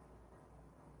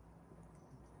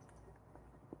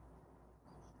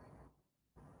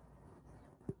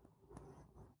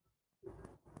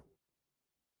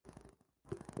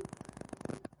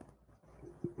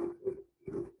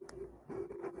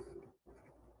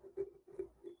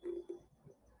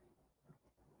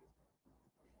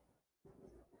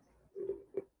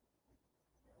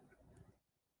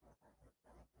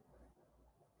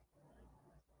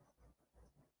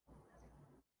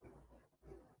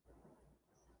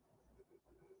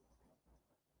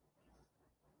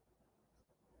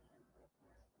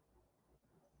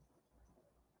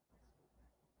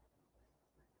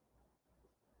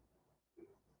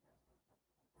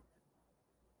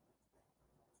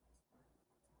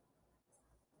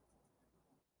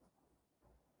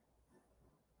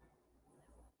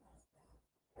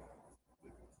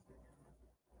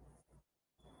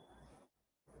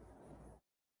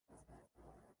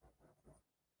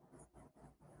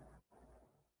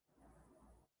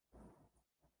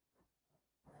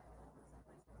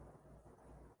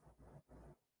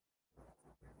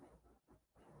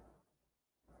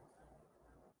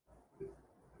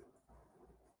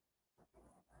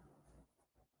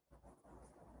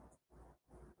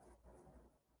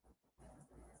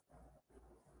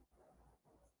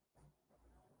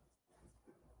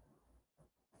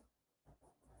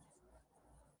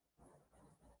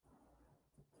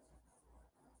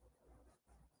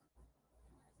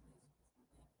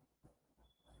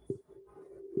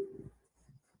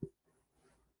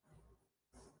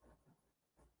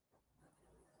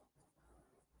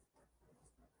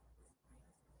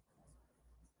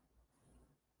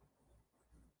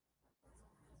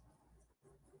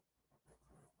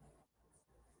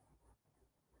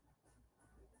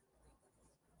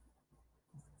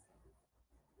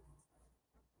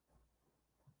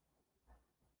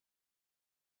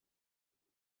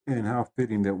 And how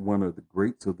fitting that one of the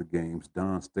greats of the games,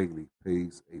 Don Staley,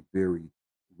 pays a very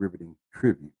riveting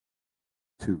tribute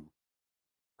to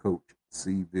Coach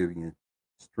C. Vivian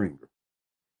Stringer.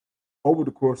 Over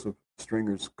the course of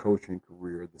Stringer's coaching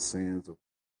career, the sands of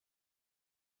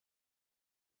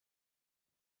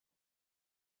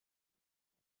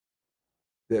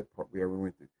that part we ever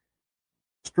went through.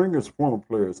 Stringer's former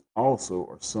players also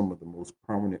are some of the most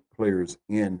prominent players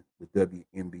in the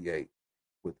WNBA,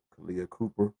 with Kalia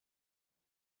Cooper,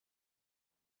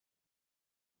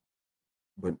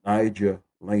 Benijah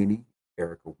Laney,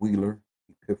 Erica Wheeler,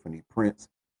 Epiphany Prince,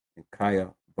 and Kaya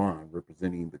Vaughn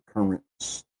representing the current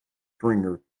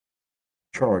Stringer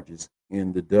charges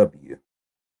in the W.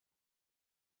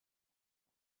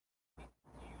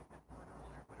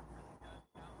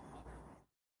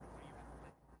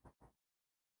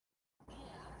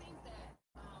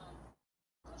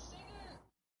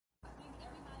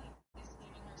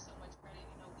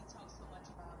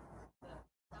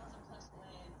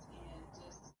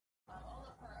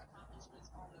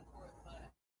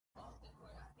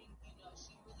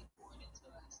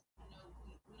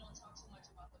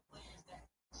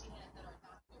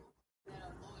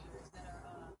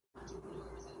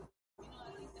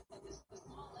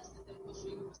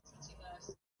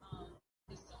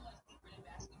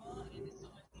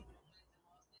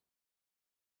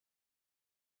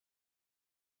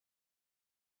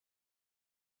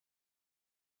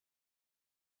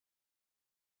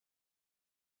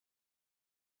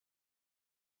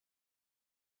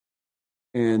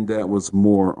 And that was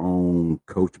more on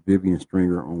Coach Vivian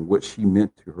Stringer on what she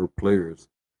meant to her players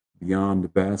beyond the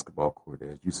basketball court.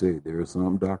 As you say, there are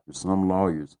some doctors, some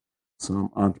lawyers,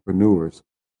 some entrepreneurs.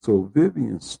 So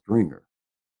Vivian Stringer,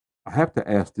 I have to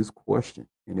ask this question,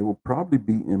 and it will probably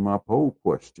be in my poll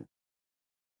question,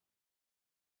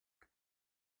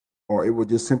 or it will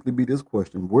just simply be this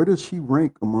question: where does she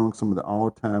rank among some of the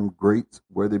all-time greats,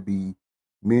 whether it be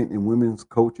men and women's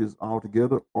coaches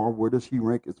altogether, or where does she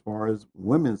rank as far as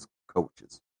women's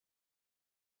coaches?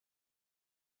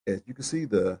 As you can see,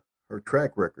 the her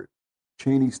track record,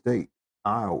 Cheney State,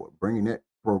 Iowa, bringing that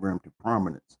program to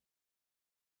prominence,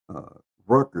 uh,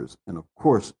 Rutgers, and of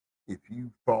course, if you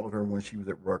followed her when she was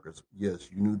at Rutgers, yes,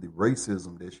 you knew the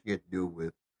racism that she had to deal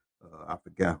with. I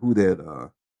forgot who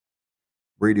that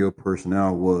radio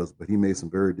personnel was, but he made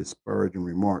some very disparaging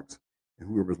remarks, and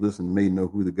whoever's listening may know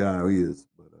who the guy is.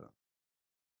 But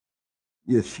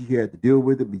yes, she had to deal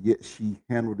with it, but yet she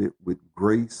handled it with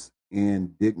grace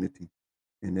and dignity.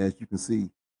 And as you can see,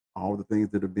 all the things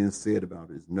that have been said about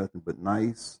it is nothing but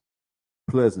nice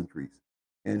pleasantries.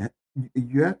 And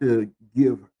you have to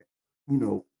give,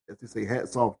 as they say,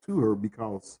 hats off to her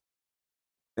because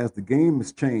as the game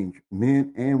has changed,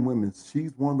 men and women,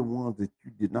 she's one of the ones that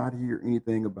you did not hear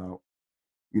anything about,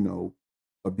 you know,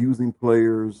 abusing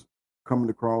players, coming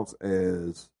across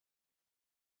as,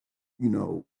 you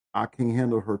know, I can't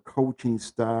handle her coaching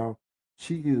style.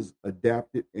 She has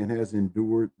adapted and has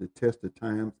endured the test of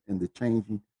times and the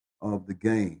changing of the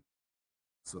game.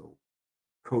 So,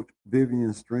 Coach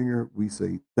Vivian Stringer, we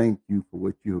say thank you for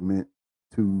what you have meant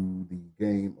to the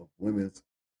game of women's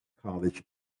college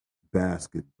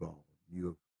basketball.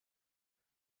 You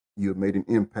have made an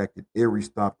impact at every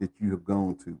stop that you have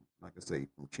gone to. Like I say,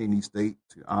 from Cheney State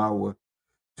to Iowa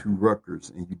to Rutgers,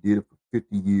 and you did it for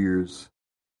 50 years,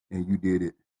 and you did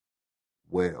it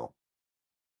well.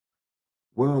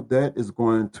 Well, that is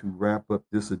going to wrap up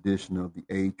this edition of the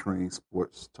A Train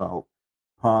Sports Talk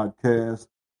podcast.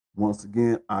 Once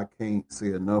again, I can't say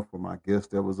enough for my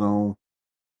guest that was on,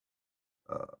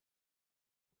 uh,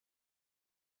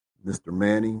 Mr.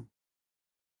 Manning.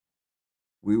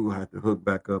 We will have to hook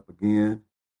back up again.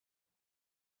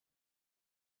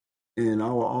 And I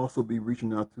will also be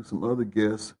reaching out to some other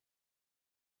guests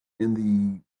in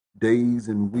the days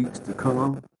and weeks to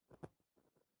come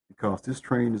because this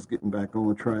train is getting back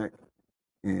on track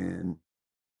and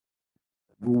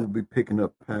we will be picking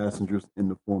up passengers in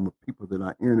the form of people that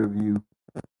I interview.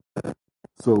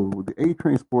 So the A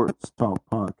Train Sports Talk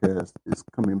podcast is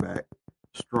coming back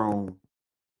strong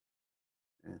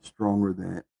and stronger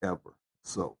than ever.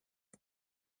 So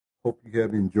hope you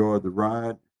have enjoyed the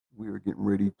ride. We are getting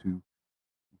ready to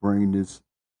bring this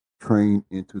train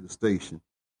into the station.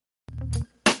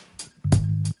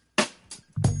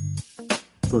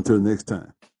 So until next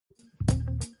time,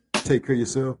 take care of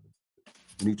yourself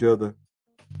and each other.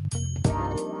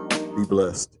 Be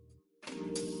blessed.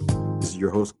 This is your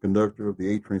host and conductor of the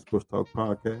A Train Sports Talk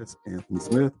podcast, Anthony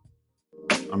Smith.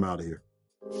 I'm out of here.